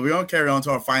we're going to carry on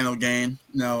to our final game.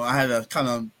 I had to kind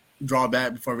of draw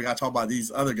back before we got to talk about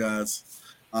these other guys.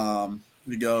 But we're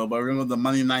going to go to the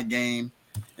Monday night game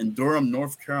in Durham,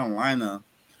 North Carolina.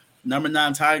 Number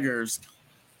 9 Tigers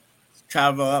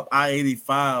travel up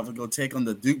I-85 and go take on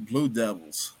the Duke Blue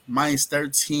Devils. Minus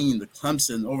 13, the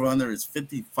Clemson over-under is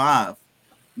 55.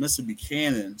 Mr.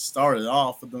 Buchanan started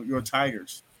off with your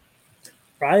Tigers.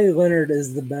 Riley Leonard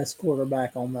is the best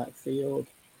quarterback on that field.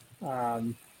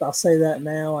 I'll say that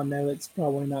now. I know it's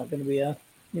probably not going to be a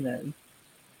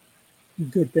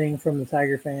good thing from the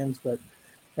Tiger fans, but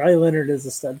Riley Leonard is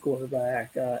a stud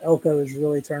quarterback. Elko has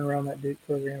really turned around that Duke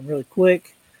program really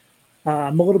quick.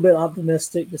 I'm a little bit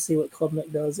optimistic to see what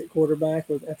Klubnik does at quarterback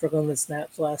after limited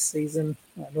snaps last season.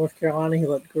 North Carolina, he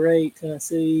looked great.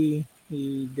 Tennessee,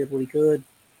 he did what he could.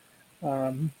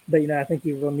 But I think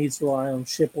he really needs to rely on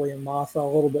Shipley and Maffa a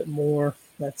little bit more.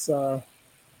 That's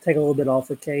take a little bit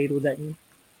off of Cade with that,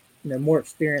 more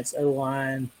experienced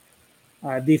O-line.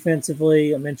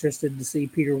 Defensively, I'm interested to see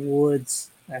Peter Woods.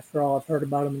 After all, I've heard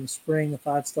about him in the spring, the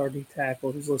 5-star D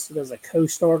tackle who's listed as a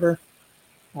co-starter.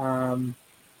 And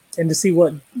to see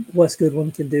what Wes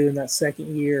Goodwin can do in that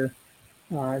second year,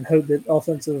 and hope that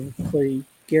offensively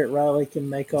Garrett Riley can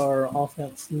make our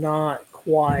offense not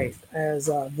quite as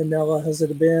vanilla as it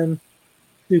had been.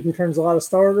 Duke returns a lot of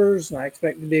starters, and I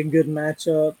expect it to be a good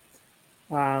matchup.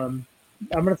 I'm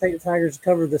going to take the Tigers to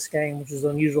cover this game, which is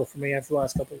unusual for me after the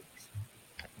last couple of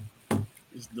years.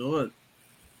 Let's do it.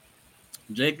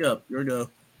 Jacob, your go.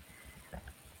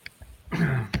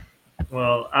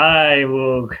 Well, I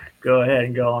will go ahead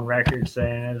and go on record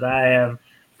saying as I have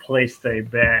placed a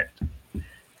bet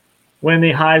when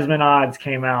the Heisman odds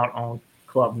came out on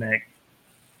Klubnik.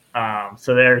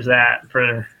 So there's that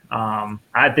for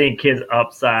I think his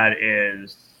upside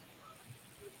is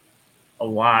a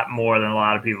lot more than a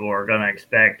lot of people are going to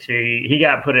expect. He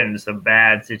got put into some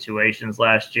bad situations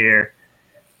last year.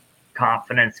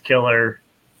 Confidence killer,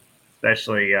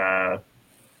 especially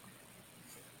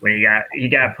when he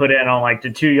got put in on like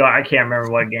the 2 yard. I can't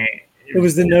remember what game. It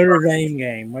was the Notre Dame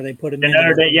game where they put him in.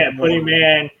 Notre Dame, yeah, put him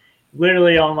in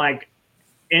literally on like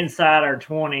inside our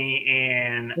 20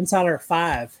 and inside our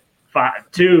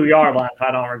 2 yard line, if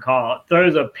I don't recall.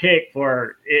 Throws a pick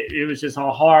for it. It was just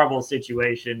a horrible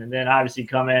situation. And then obviously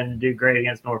come in and do great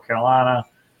against North Carolina.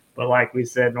 But like we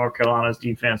said, North Carolina's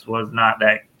defense was not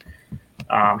that.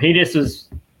 He just was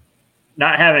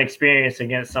not having experience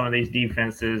against some of these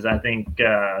defenses. I think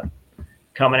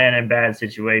coming in bad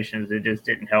situations, it just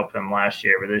didn't help him last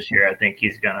year. But this year, I think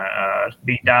he's going to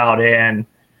be dialed in.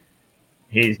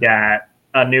 He's got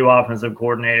a new offensive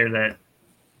coordinator that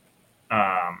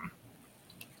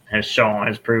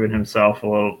has proven himself a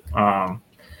little.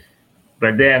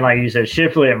 But then, like you said,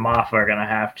 Shipley and Maffa are going to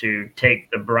have to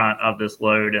take the brunt of this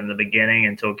load in the beginning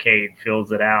until Cade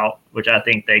fills it out, which I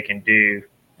think they can do.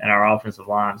 And our offensive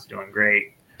line's doing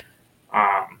great.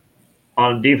 On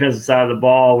the defensive side of the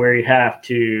ball, where you have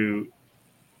to,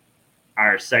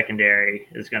 our secondary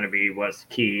is going to be what's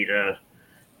key to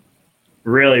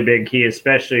really big key,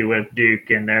 especially with Duke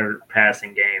and their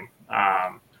passing game.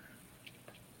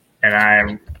 And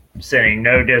I'm saying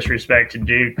no disrespect to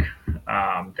Duke.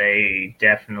 They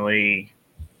definitely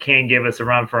can give us a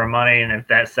run for our money, and if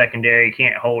that secondary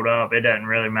can't hold up, it doesn't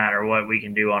really matter what we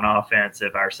can do on offense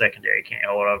if our secondary can't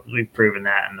hold up. We've proven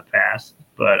that in the past.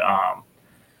 But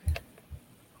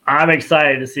I'm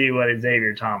excited to see what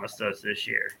Xavier Thomas does this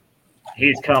year.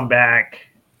 He's come back.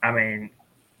 I mean,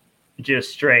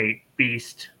 just straight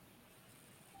beast.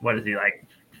 What is he like?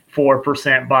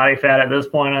 4% body fat at this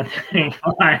point, I think.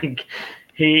 Like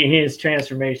his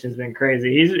transformation has been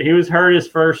crazy. He was hurt his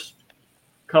first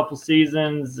couple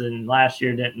seasons, and last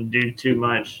year didn't do too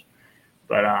much.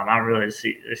 But I'm really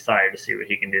excited to see what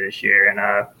he can do this year.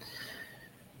 And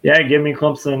yeah, give me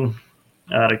Clemson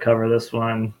to cover this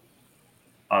one.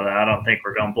 Although I don't think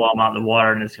we're going to blow them out of the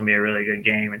water, and it's going to be a really good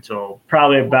game until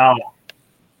probably about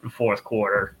the fourth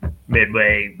quarter,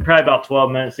 midway, probably about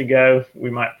 12 minutes ago. We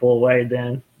might pull away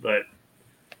then, but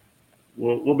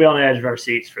we'll be on the edge of our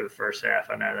seats for the first half.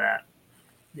 I know that.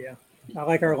 Yeah, I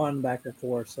like our linebacker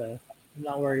core, so I'm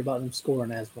not worried about them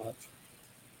scoring as much.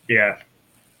 Yeah,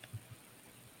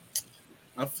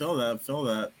 I feel that.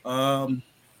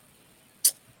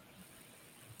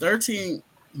 13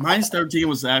 minus 13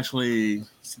 was actually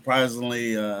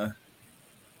surprisingly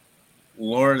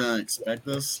lower than I expected.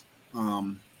 This.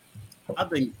 I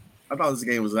thought this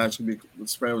game was actually the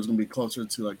spread was going to be closer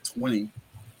to like 20.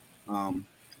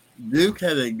 Duke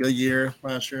had a good year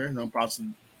last year. No props to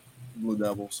Blue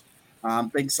Devils. I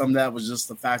think some of that was just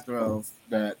the factor of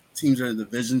that teams in the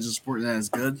division just weren't as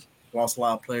good. Lost a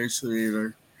lot of players to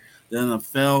either the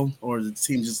NFL or the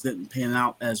team just didn't pan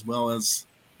out as well as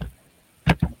I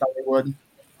thought they would.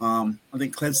 I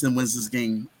think Clemson wins this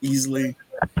game easily.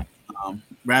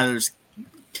 Rather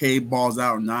K balls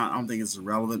out or not, I don't think it's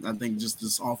irrelevant. I think just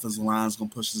this offensive line is going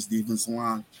to push this defensive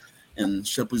line, and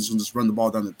Shipley's going to just run the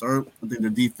ball down the third. I think their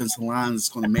defensive line is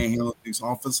going to manhandle this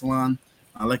offensive line.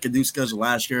 Like a new schedule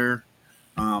last year.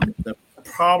 The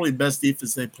probably best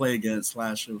defense they played against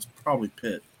last year was probably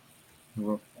Pitt.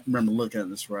 I remember looking at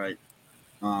this right.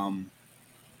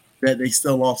 That they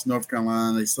still lost North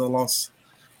Carolina. They still lost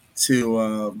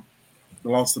to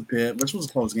Pitt, which was a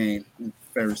close game. In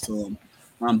fairness to them,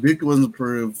 Duke wasn't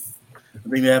approved. I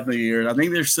think they have the year. I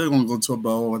think they're still going to go to a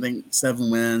bowl. I think 7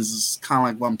 wins is kind of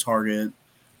like what I'm targeting.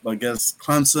 But I guess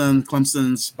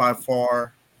Clemson's by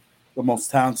far the most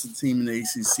talented team in the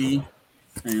ACC,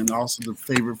 and also the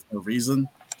favorite for a reason.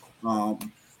 I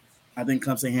think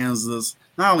Clemson handles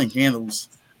not only handles.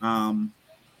 Honestly,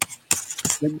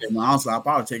 I'll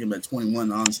probably take him at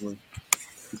 21. Honestly,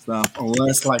 stuff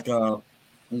unless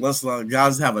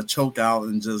guys have a choke out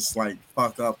and just like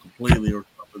fuck up completely or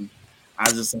something.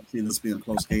 I just don't see this being a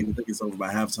close game. I think it's over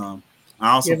by halftime.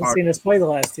 I also you haven't seen us play the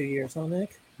last 2 years, huh,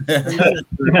 Nick?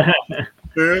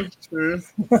 True.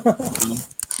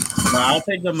 I'll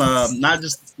take them. Not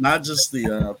just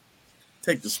the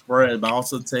take the spread, but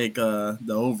also take the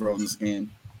over on this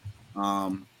game.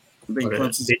 I think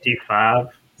Clemson's 55.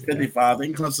 55. I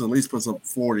think Clemson at least puts up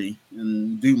 40,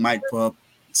 and Duke might put up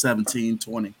 17,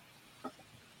 20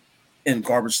 in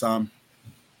garbage time.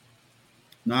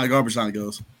 Not garbage time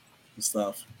goes and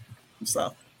stuff.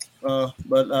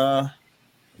 But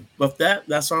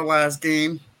that's our last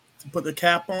game to put the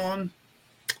cap on.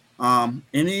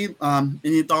 Any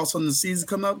thoughts on the season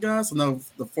coming up, guys? I know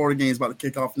the Florida game is about to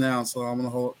kick off now, so I'm gonna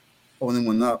hold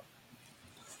anyone up.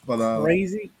 But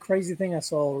crazy thing I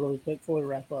saw really quick before we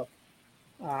wrap up.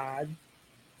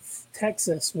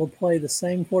 Texas will play the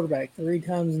same quarterback 3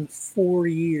 times in 4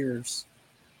 years.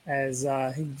 As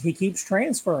he keeps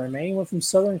transferring, man. He went from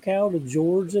Southern Cal to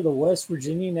Georgia to West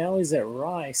Virginia. Now he's at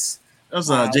Rice. That was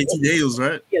JT Daniels,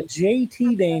 right? Yeah,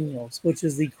 JT Daniels, which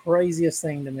is the craziest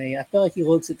thing to me. I feel like he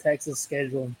looks at Texas'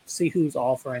 schedule and see who's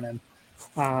offering him,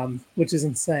 which is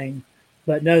insane.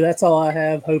 But no, that's all I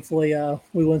have. Hopefully,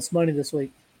 we win some money this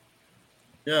week.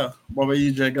 Yeah. What about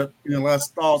you, Jacob? Any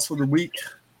last thoughts for the week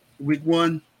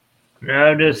 1?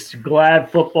 No, just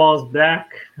glad football's back.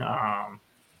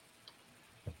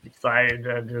 Excited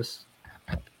to just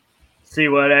see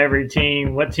what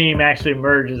team actually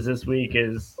emerges this week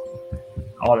is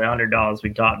all the underdogs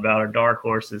we talked about, our dark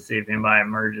horses, see if anybody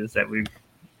emerges that we've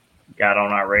got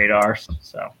on our radars.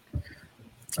 So,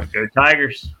 go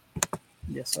Tigers.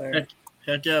 Yes, sir.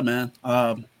 Heck yeah, man.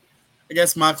 I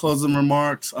guess my closing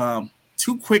remarks,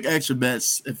 2 quick extra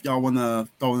bets if y'all want to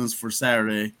throw this for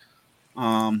Saturday.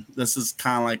 This is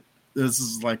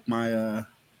like my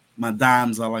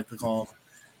dimes, I like to call.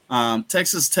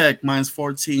 Texas Tech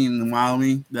 -14 in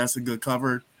Wyoming. That's a good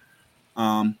cover.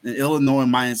 And Illinois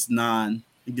 -9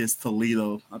 against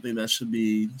Toledo. I think that should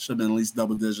have been at least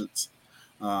double digits.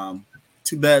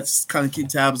 2 bets, kind of keep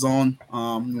tabs on. You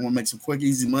want to make some quick,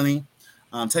 easy money.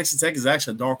 Texas Tech is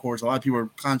actually a dark horse. A lot of people are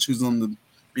kind of choosing them to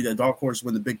be that dark horse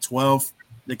win the Big 12.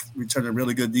 They return a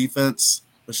really good defense,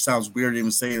 which sounds weird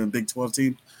even saying a Big 12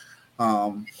 team.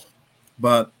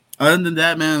 But other than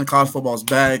that, man, college football is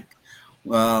back.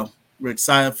 We're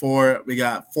excited for it. We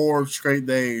got 4 straight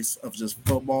days of just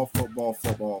football.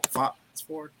 5. It's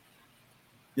 4.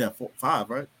 Yeah, 5,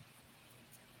 right?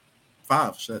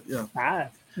 5. Shit, yeah. 5.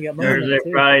 You got Monday Thursday, night,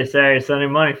 too. Friday, Saturday, Sunday,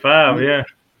 Monday, 5. Yeah.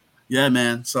 Yeah,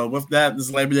 man. So with that,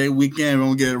 this Labor Day weekend, we're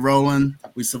gonna get it rolling.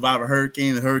 We survived a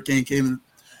hurricane. The hurricane came and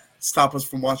stopped us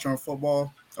from watching our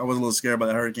football. I was a little scared about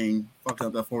the hurricane fucking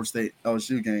up that Florida State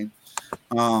LSU game.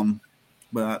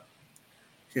 But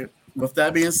with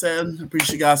that being said, I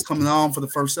appreciate you guys coming on for the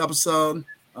first episode.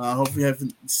 Hopefully,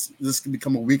 this can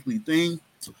become a weekly thing.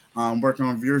 Working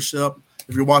on viewership.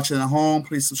 If you're watching at home,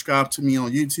 please subscribe to me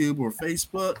on YouTube or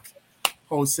Facebook.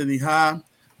 Whole City High.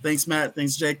 Thanks, Matt.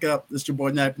 Thanks, Jacob. This is your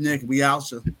boy, Nappy Nick. We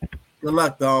out. You. Good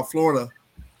luck, dog. Florida.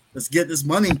 Let's get this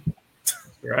money.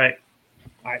 Right.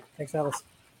 All right. Thanks, Alice.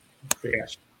 See ya.